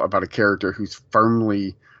people about a character who's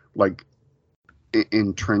firmly like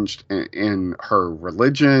entrenched in her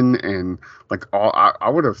religion, and like all I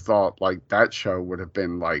would have thought like that show would have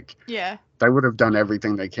been like, yeah, they would have done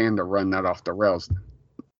everything they can to run that off the rails.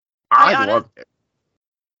 I loved it.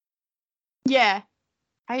 Yeah,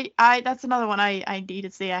 I that's another one I need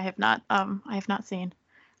to see. I have not seen.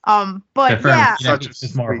 But Confirmed. yeah, such a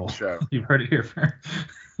it's Marvel show. You've heard it here first.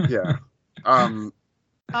 Yeah.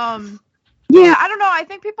 Yeah, I don't know. I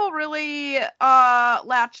think people really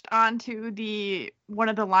latched onto one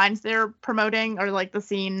of the lines they're promoting, or like the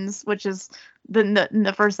scenes, which is in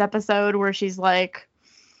the first episode where she's like,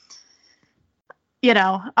 she's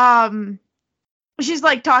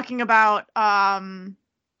like talking about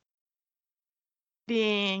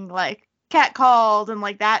being like catcalled and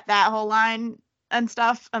like that whole line and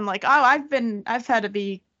stuff, and like, oh, I've had to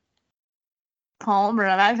be calm, or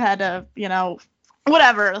I've had to,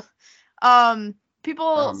 whatever.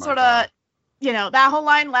 People sort of, that whole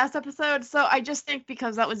line last episode. So I just think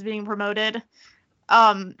because that was being promoted,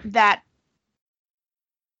 that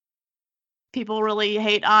people really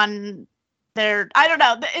hate on their, I don't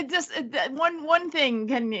know. It just, one thing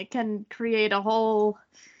can create a whole,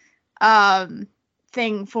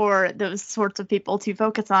 thing for those sorts of people to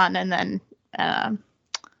focus on. And then,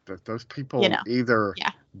 those people either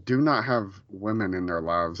do not have women in their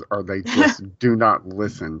lives, or they just do not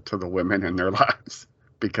listen to the women in their lives.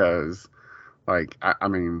 Because, like, I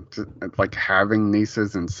mean, like having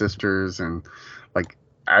nieces and sisters and like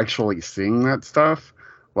actually seeing that stuff,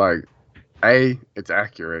 like, A, it's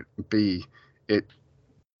accurate. B, it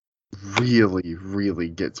really, really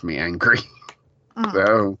gets me angry.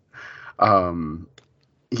 So,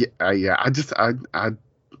 yeah, I guess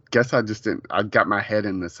I just didn't. I got my head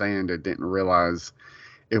in the sand and didn't realize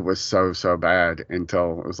it was so bad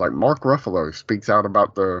until it was like Mark Ruffalo speaks out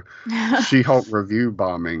about the She-Hulk review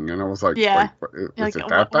bombing, and I was like, yeah, wait, is it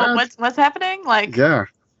that bad? What's happening? Like, yeah,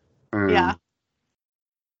 yeah.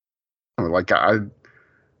 Like I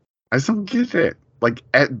just don't get it. Like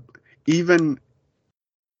even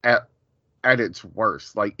at its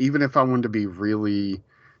worst, like even if I wanted to be really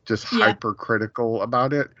just hypercritical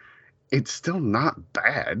about it, it's still not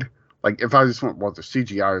bad. Like, if I just went, well, the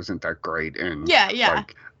CGI isn't that great, and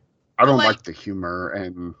like, I don't like the humor,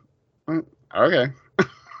 and okay.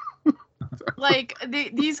 Like,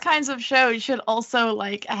 these kinds of shows should also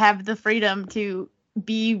like have the freedom to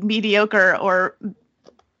be mediocre or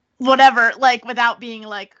whatever, like, without being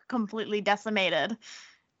like completely decimated.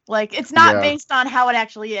 Like, it's not based on how it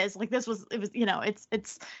actually is. Like, this was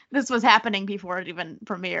this was happening before it even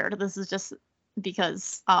premiered. This is just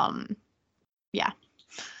because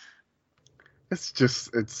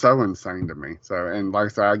it's so insane to me. So, and like I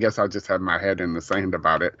said, I guess I just had my head in the sand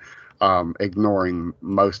about it, ignoring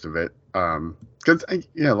most of it. Because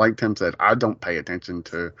like Tim said, I don't pay attention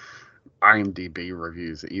to IMDb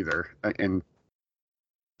reviews either, and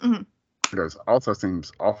it also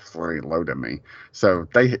seems awfully low to me. So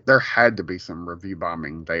there had to be some review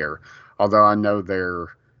bombing there. Although I know their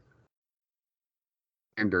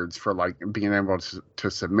standards for like being able to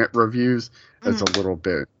submit reviews is a little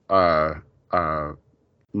bit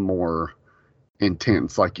more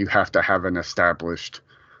intense. Like, you have to have an established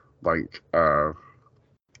like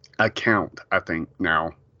account, I think,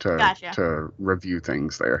 now to review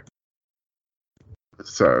things there.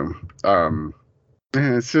 So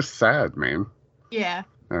it's just sad, man. Yeah.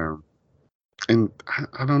 And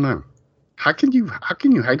I don't know. How can you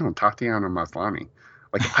hate on Tatiana Maslany?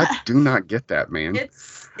 Like, I do not get that, man.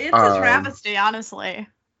 It's a travesty, honestly.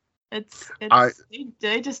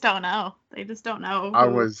 They just don't know. They just don't know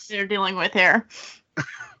who they're dealing with here.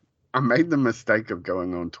 I made the mistake of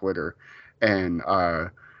going on Twitter and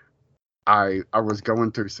I was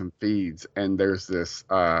going through some feeds, and there's this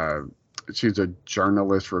she's a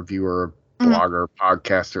journalist, reviewer, blogger,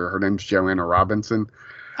 podcaster. Her name's Joanna Robinson.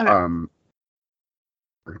 Okay.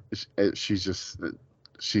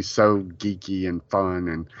 She's so geeky and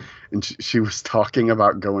fun, and she was talking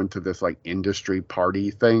about going to this like industry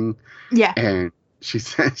party thing. Yeah. And she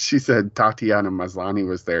said Tatiana Maslany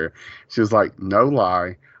was there. She was like, no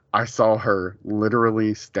lie, I saw her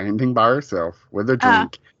literally standing by herself with a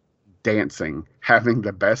drink, dancing, having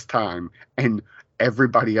the best time, and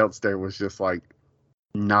everybody else there was just like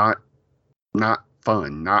not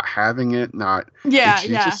fun, not having it, not. Yeah, and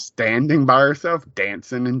she's just standing by herself,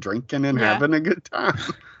 dancing and drinking and having a good time.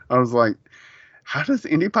 I was like, how does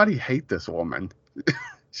anybody hate this woman?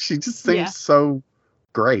 She just seems so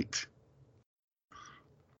great.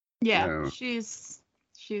 Yeah, she's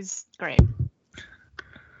great.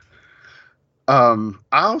 I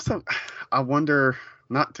wonder,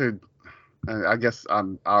 not to, I guess I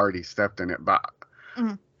already stepped in it, but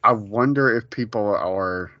I wonder if people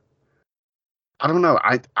are, I don't know,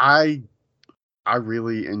 I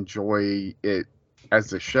really enjoy it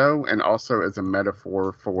as a show, and also as a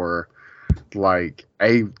metaphor for like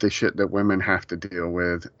the shit that women have to deal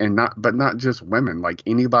with, and not just women, like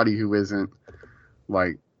anybody who isn't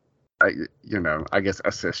like, I guess a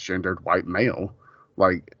cisgendered white male,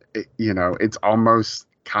 like, it's almost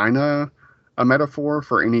kind of a metaphor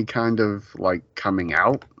for any kind of like coming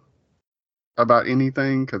out about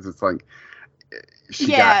anything, because it's like she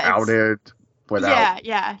got outed without.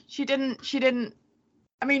 Yeah. She didn't.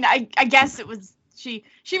 I mean, I guess it was she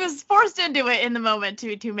was forced into it in the moment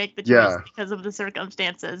to make the choice because of the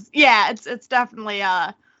circumstances. Yeah, it's definitely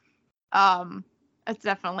it's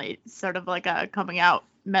definitely sort of like a coming out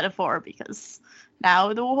metaphor, because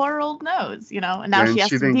now the world knows, and now she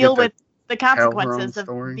has to deal with the consequences of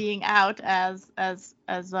being out as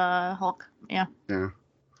Hulk. Yeah.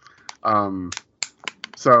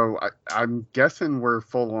 So I'm guessing we're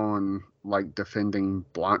full on like defending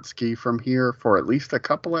Blonsky from here for at least a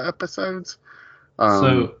couple of episodes.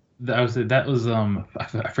 So that was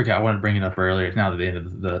I forgot, I wanted to bring it up earlier. It's now the end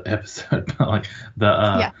of the episode, but like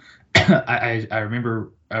I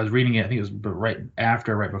remember I was reading it. I think it was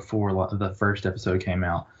right before the first episode came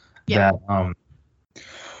out. Yeah.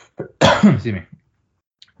 That excuse me.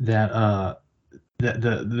 That the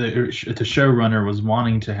showrunner was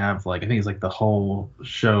wanting to have, like, I think it's like the whole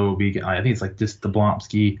show be, I think it's like just the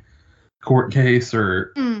Blonsky court case,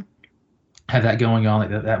 or have that going on,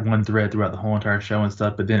 like that one thread throughout the whole entire show and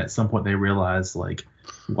stuff. But then at some point they realized like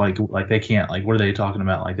they can't, like, what are they talking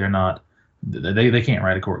about? Like, they're not, they can't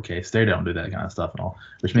write a court case. They don't do that kind of stuff and all,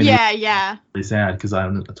 which made me really sad, because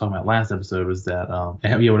I'm talking about last episode was that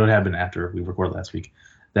what would happen after we recorded last week,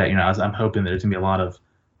 that I'm hoping that there's gonna be a lot of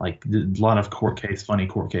funny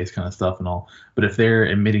court case kind of stuff and all. But if they're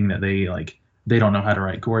admitting that they don't know how to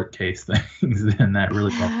write court case things, then that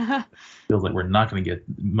really feels like we're not going to get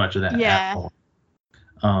much of that at all.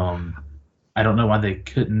 I don't know why they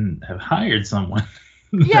couldn't have hired someone.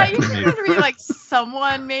 Yeah, you think there'd be like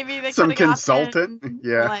someone, maybe they some consultant.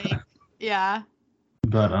 But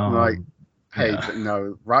hey,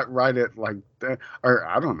 no, write it like that, or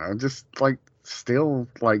I don't know, just like steal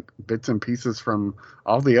like bits and pieces from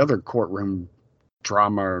all the other courtroom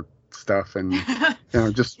drama stuff, and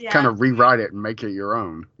just kind of rewrite it and make it your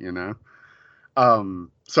own.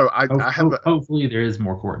 So I have hopefully there is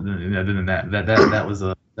more court than that. That was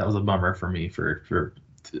a bummer for me for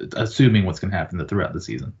assuming what's going to happen throughout the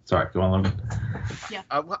season. Sorry, go on, Logan. Yeah.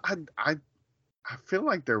 I feel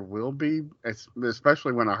like there will be,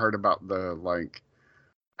 especially when I heard about the like,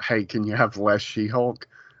 hey, can you have less She-Hulk?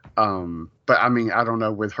 But I mean, I don't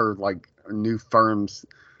know, with her like new firm's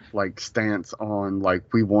like stance on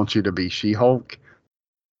like, we want you to be She-Hulk.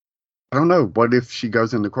 I don't know. What if she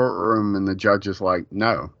goes in the courtroom and the judge is like,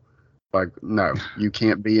 no, you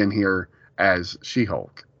can't be in here as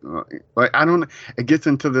She-Hulk. Like, I don't know. It gets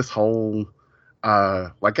into this whole,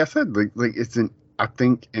 like I said, like it's I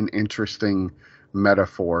think an interesting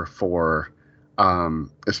metaphor for,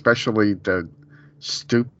 especially the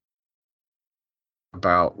stupid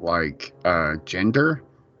about like gender,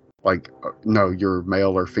 like no, you're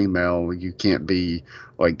male or female, you can't be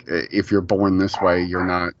like, if you're born this way, you're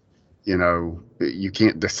not, you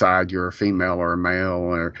can't decide you're a female or a male,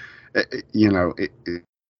 or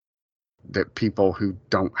that people who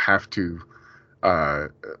don't have to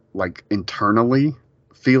like internally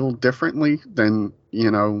feel differently than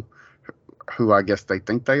who I guess they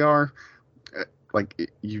think they are, like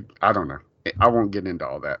I don't know, I won't get into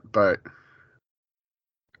all that, but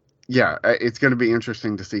yeah, it's going to be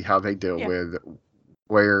interesting to see how they deal with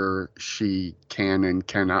where she can and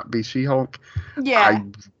cannot be She-Hulk. Yeah. I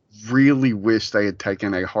really wish they had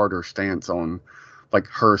taken a harder stance on, like,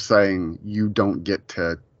 her saying, you don't get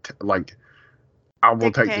to like, I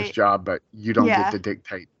will take this Dictate. job, but you don't Yeah. get to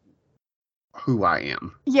dictate who I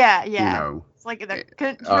am. Yeah. You Yeah. know. It's like they're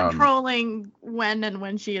controlling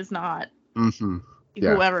when she is not Mm-hmm.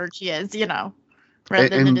 Yeah. whoever she is,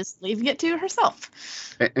 rather than just leaving it to herself.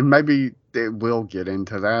 And maybe it will get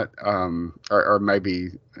into that, or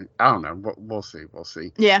maybe, I don't know. We'll see. We'll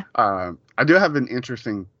see. Yeah. I do have an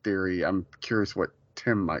interesting theory. I'm curious what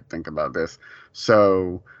Tim might think about this.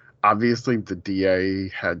 So, obviously, the DA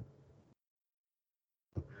had.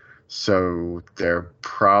 So, they're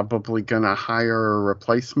probably going to hire a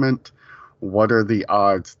replacement. What are the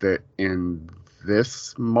odds that in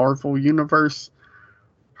this Marvel universe,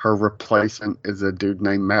 her replacement is a dude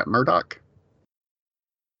named Matt Murdock?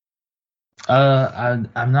 I'm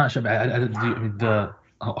not sure.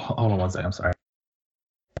 Hold on one second. I'm sorry.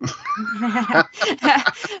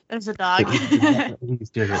 There's a dog.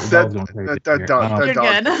 You're good.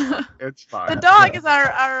 It's fine. The dog is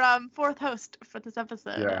our fourth host for this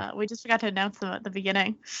episode. Yeah. We just forgot to announce them at the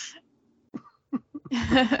beginning.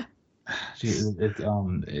 I'm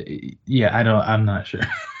not sure.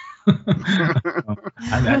 I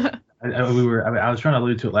was trying to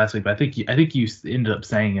allude to it last week, but I think you ended up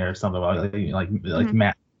saying it or something about like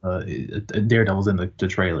Matt Daredevil's in the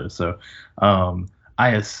trailer. So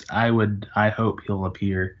I hope he'll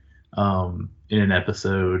appear in an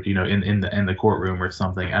episode, in the courtroom or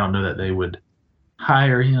something. I don't know that they would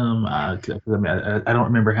hire him. I don't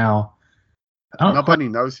remember how. Nobody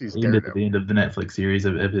knows he's Daredevil. At the end of the Netflix series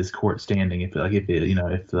of his court standing,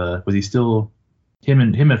 was he still. Him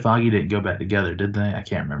and Foggy didn't go back together, did they? I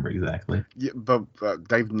can't remember exactly. Yeah, but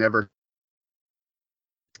they've never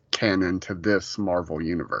canon to this Marvel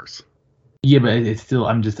universe. Yeah, but it's still.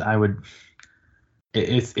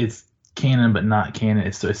 It's canon, but not canon.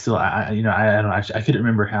 It's still. I don't know. I couldn't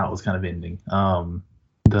remember how it was kind of ending.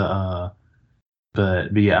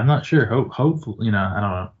 But yeah, I'm not sure. Hopefully, I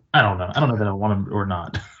don't know. I don't know that I want him or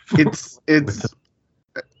not. It's.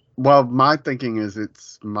 Well, my thinking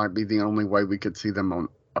is might be the only way we could see them on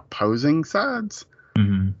opposing sides,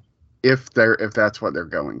 if that's what they're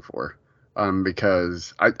going for.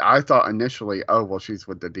 Because I thought initially, oh well, she's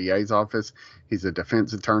with the DA's office. He's a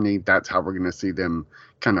defense attorney. That's how we're going to see them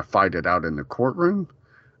kind of fight it out in the courtroom,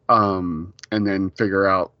 and then figure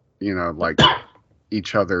out, like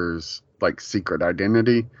each other's like secret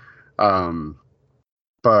identity.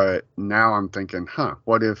 But now I'm thinking,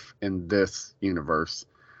 what if in this universe,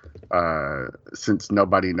 since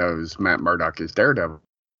nobody knows Matt Murdock is Daredevil,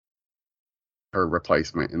 her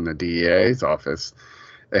replacement in the DEA's office,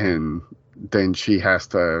 and then she has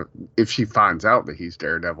to, if she finds out that he's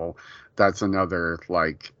Daredevil, that's another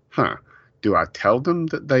like, do I tell them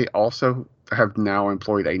that they also have now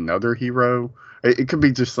employed another hero? It could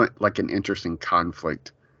be just like an interesting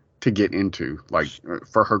conflict to get into, like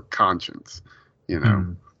for her conscience,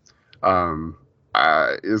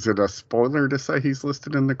 Is it a spoiler to say he's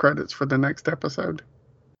listed in the credits for the next episode?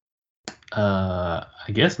 I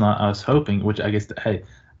guess not. I was hoping, which I guess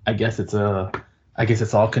it's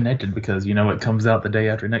all connected because what comes out the day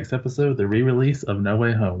after next episode, the re-release of No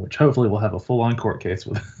Way Home, which hopefully will have a full-on court case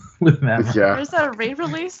with Matt. Yeah. There's a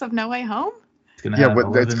re-release of No Way Home?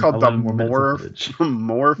 It's called the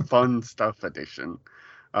More Fun Stuff edition.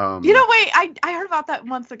 Wait, I heard about that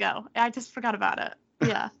months ago. I just forgot about it.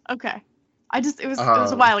 Yeah. Okay. It was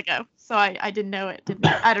a while ago, so I didn't know it.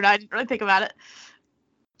 I don't know. I didn't really think about it.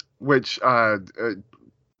 Which,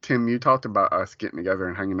 Tim, you talked about us getting together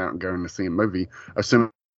and hanging out and going to see a movie.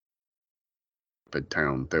 Assuming the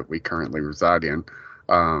town that we currently reside in,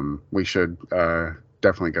 we should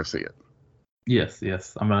definitely go see it. Yes.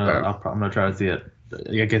 I'm gonna try to see it.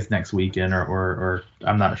 I guess next weekend or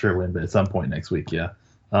I'm not sure when, but at some point next week. Yeah.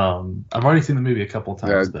 I've already seen the movie a couple of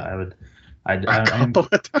times, but a couple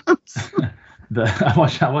of times. I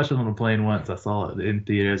watched it on a plane once. I saw it in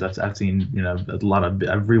theaters. I've seen I've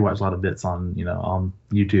rewatched a lot of bits on on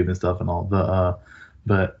YouTube and stuff and all.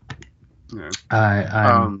 But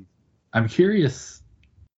I'm curious.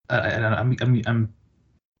 I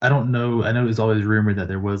don't know. I know it was always rumored that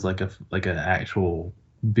there was like an actual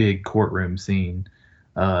big courtroom scene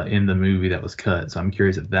in the movie that was cut. So I'm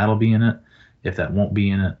curious if that'll be in it, if that won't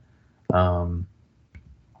be in it.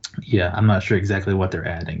 Yeah, I'm not sure exactly what they're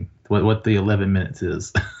adding, what the 11 minutes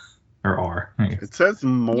is or are. It says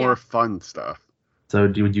more fun stuff. So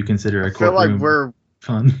would you consider a courtroom I feel like we're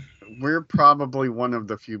fun? We're probably one of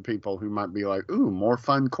the few people who might be like, ooh, more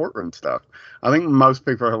fun courtroom stuff. I think most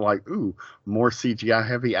people are like, ooh, more CGI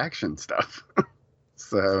heavy action stuff.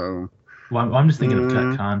 So, well, I'm just thinking of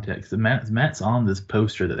cut context. Matt's on this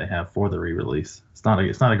poster that they have for the re-release. It's not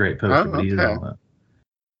a great poster, but he's on it.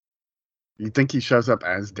 You think he shows up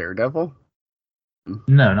as Daredevil?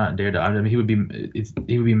 No, not Daredevil. I mean, he would be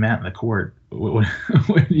Matt in the court. What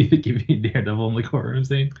do you think he'd be Daredevil in the courtroom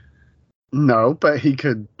scene? No, but he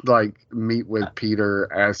could like meet with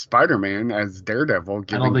Peter as Spider-Man, as Daredevil,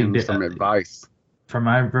 giving him some advice. From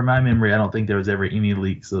my memory, I don't think there was ever any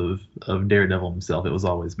leaks of Daredevil himself. It was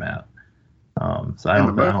always Matt. So I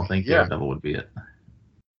don't think Daredevil would be it.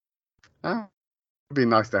 It'd be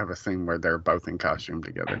nice to have a scene where they're both in costume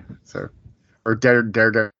together. So, or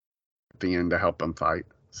Daredevil at the end to help them fight.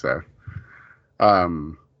 So,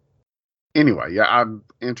 anyway, yeah, I'm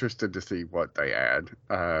interested to see what they add.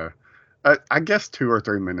 I guess 2 or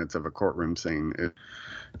 3 minutes of a courtroom scene is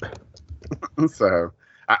so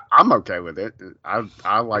I'm okay with it.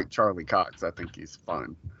 I like Charlie Cox. I think he's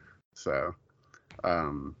fun. So,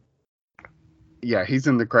 yeah, he's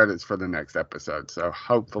in the credits for the next episode. So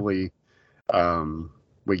hopefully,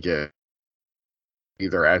 we get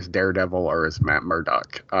either as Daredevil or as Matt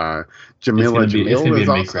Murdock. Jamila Jamil it's gonna be is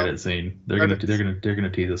a also mid-credit scene. They're gonna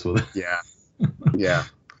tease us with it. Yeah.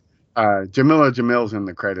 Jamila Jamil's in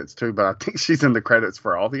the credits too, but I think she's in the credits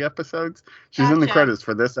for all the episodes. She's in the credits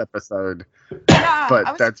for this episode,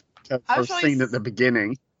 but that's her scene at the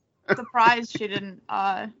beginning. Surprised she didn't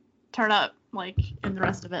turn up like in the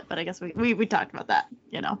rest of it, but I guess we talked about that,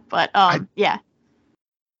 But yeah.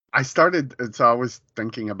 I started, so I was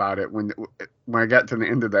thinking about it when I got to the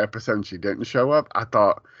end of the episode and she didn't show up. I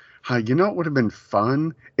thought, what would have been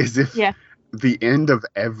fun is if the end of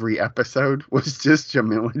every episode was just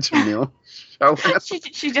Jamila Jamil showing up.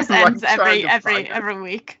 She just ends every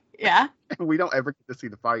week. Yeah. And we don't ever get to see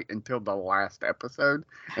the fight until the last episode,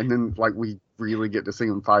 and then we really get to see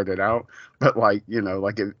them fight it out. But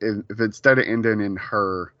if instead of ending in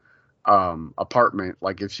her apartment,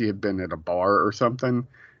 if she had been at a bar or something,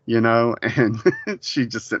 and she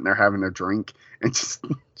just sitting there having a drink, and just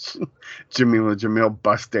Jamila Jamil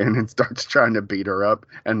busts in and starts trying to beat her up,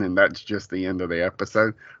 and then that's just the end of the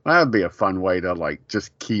episode. Well, that'd be a fun way to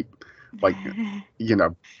just keep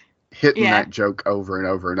hitting that joke over and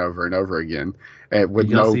over and over and over again, with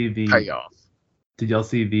no payoff. Did y'all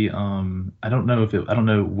see the I don't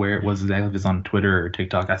know where it was exactly, if it's on Twitter or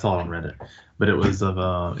TikTok. I saw it on Reddit, but it was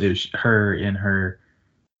of it was her in her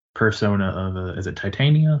persona of is it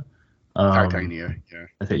Titania? Titania, yeah.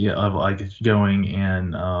 I think of going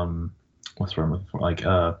and what's wrong with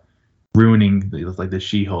ruining the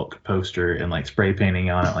She-Hulk poster and spray painting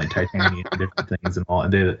on it Titania and different things and all.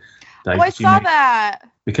 And I saw that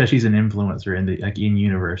because she's an influencer in the in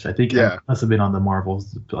universe. I think it must have been on the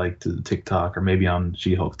Marvels to TikTok, or maybe on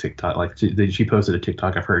She-Hulk TikTok. She posted a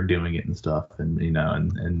TikTok of her doing it and stuff, and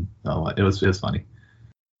it was funny.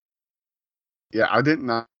 Yeah, I did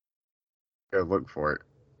not go look for it.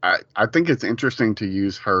 I think it's interesting to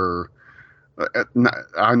use her.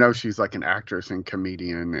 I know she's an actress and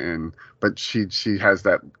comedian, but she has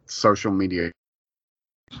that social media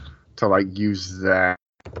to use that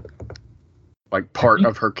part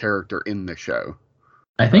of her character in the show.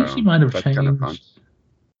 I think she might have changed. Kind of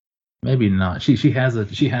maybe not. She has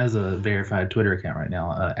a verified Twitter account right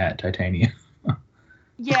now at Titania.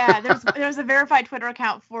 Yeah, there's a verified Twitter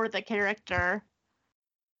account for the character.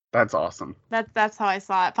 That's awesome. That's how I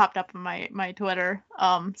saw it popped up on my Twitter.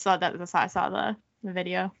 So that's how I saw the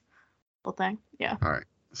video, whole thing. Yeah. All right.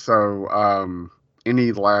 So,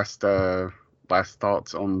 any last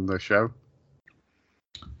thoughts on the show?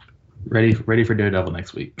 Ready for Daredevil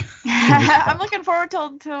next week. I'm looking forward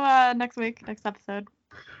to next episode.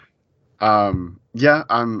 Yeah,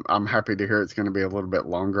 I'm happy to hear it's going to be a little bit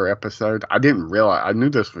longer episode. I didn't realize. I knew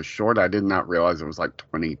this was short. I did not realize it was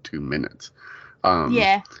 22 minutes.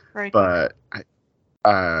 Yeah, very cool. But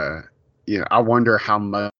I wonder how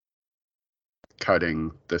much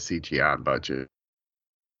cutting the CGI budget.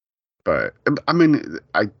 But I mean,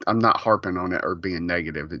 I'm not harping on it or being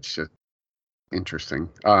negative. It's just interesting.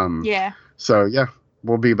 Yeah. So yeah,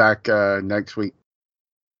 we'll be back next week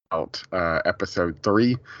about episode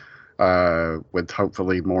 3 with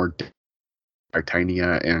hopefully more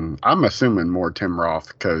Titania, and I'm assuming more Tim Roth,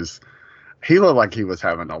 because he looked like he was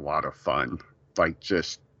having a lot of fun,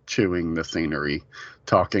 just chewing the scenery,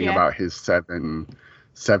 talking about his seven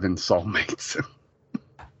soulmates.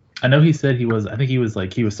 I know he said he was. I think he was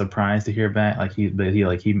he was surprised to hear back. I think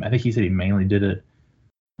he said he mainly did it.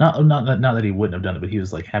 Not that he wouldn't have done it, but he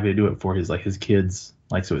was happy to do it for his kids,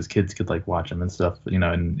 so his kids could watch him and stuff,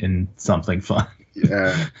 in something fun.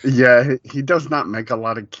 Yeah. He does not make a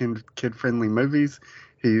lot of kid friendly movies.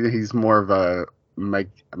 He's more of a make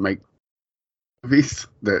movies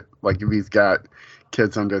that, like, if he's got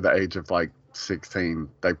kids under the age of like 16,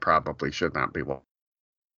 they probably should not be watching.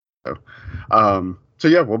 So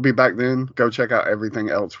yeah, we'll be back then. Go check out everything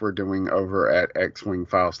else we're doing over at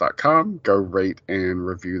xwingfiles.com. Go rate and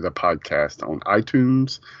review the podcast on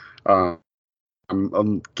iTunes.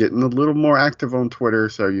 I'm getting a little more active on Twitter,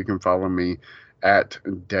 so you can follow me at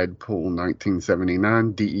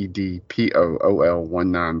Deadpool1979,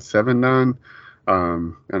 DEDPOOL1979.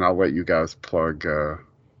 And I'll let you guys plug your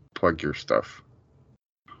stuff.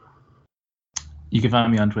 You can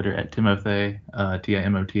find me on Twitter at Timothay,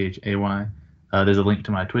 Timothay. There's a link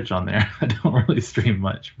to my Twitch on there. I don't really stream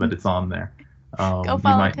much, but it's on there. Go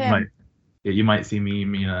follow Tim. You might see me,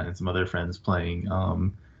 Mina, and some other friends playing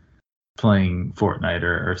Fortnite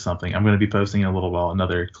or something. I'm going to be posting in a little while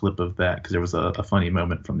another clip of that because there was a funny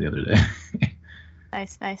moment from the other day.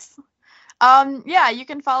 Nice. Yeah, you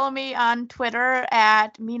can follow me on Twitter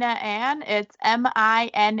at Mina Ann. It's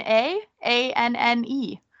MINAANNE.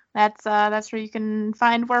 That's where you can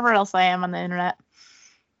find wherever else I am on the internet.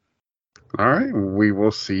 All right, we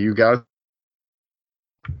will see you guys.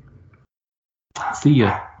 See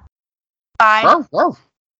ya. Bye. Wow.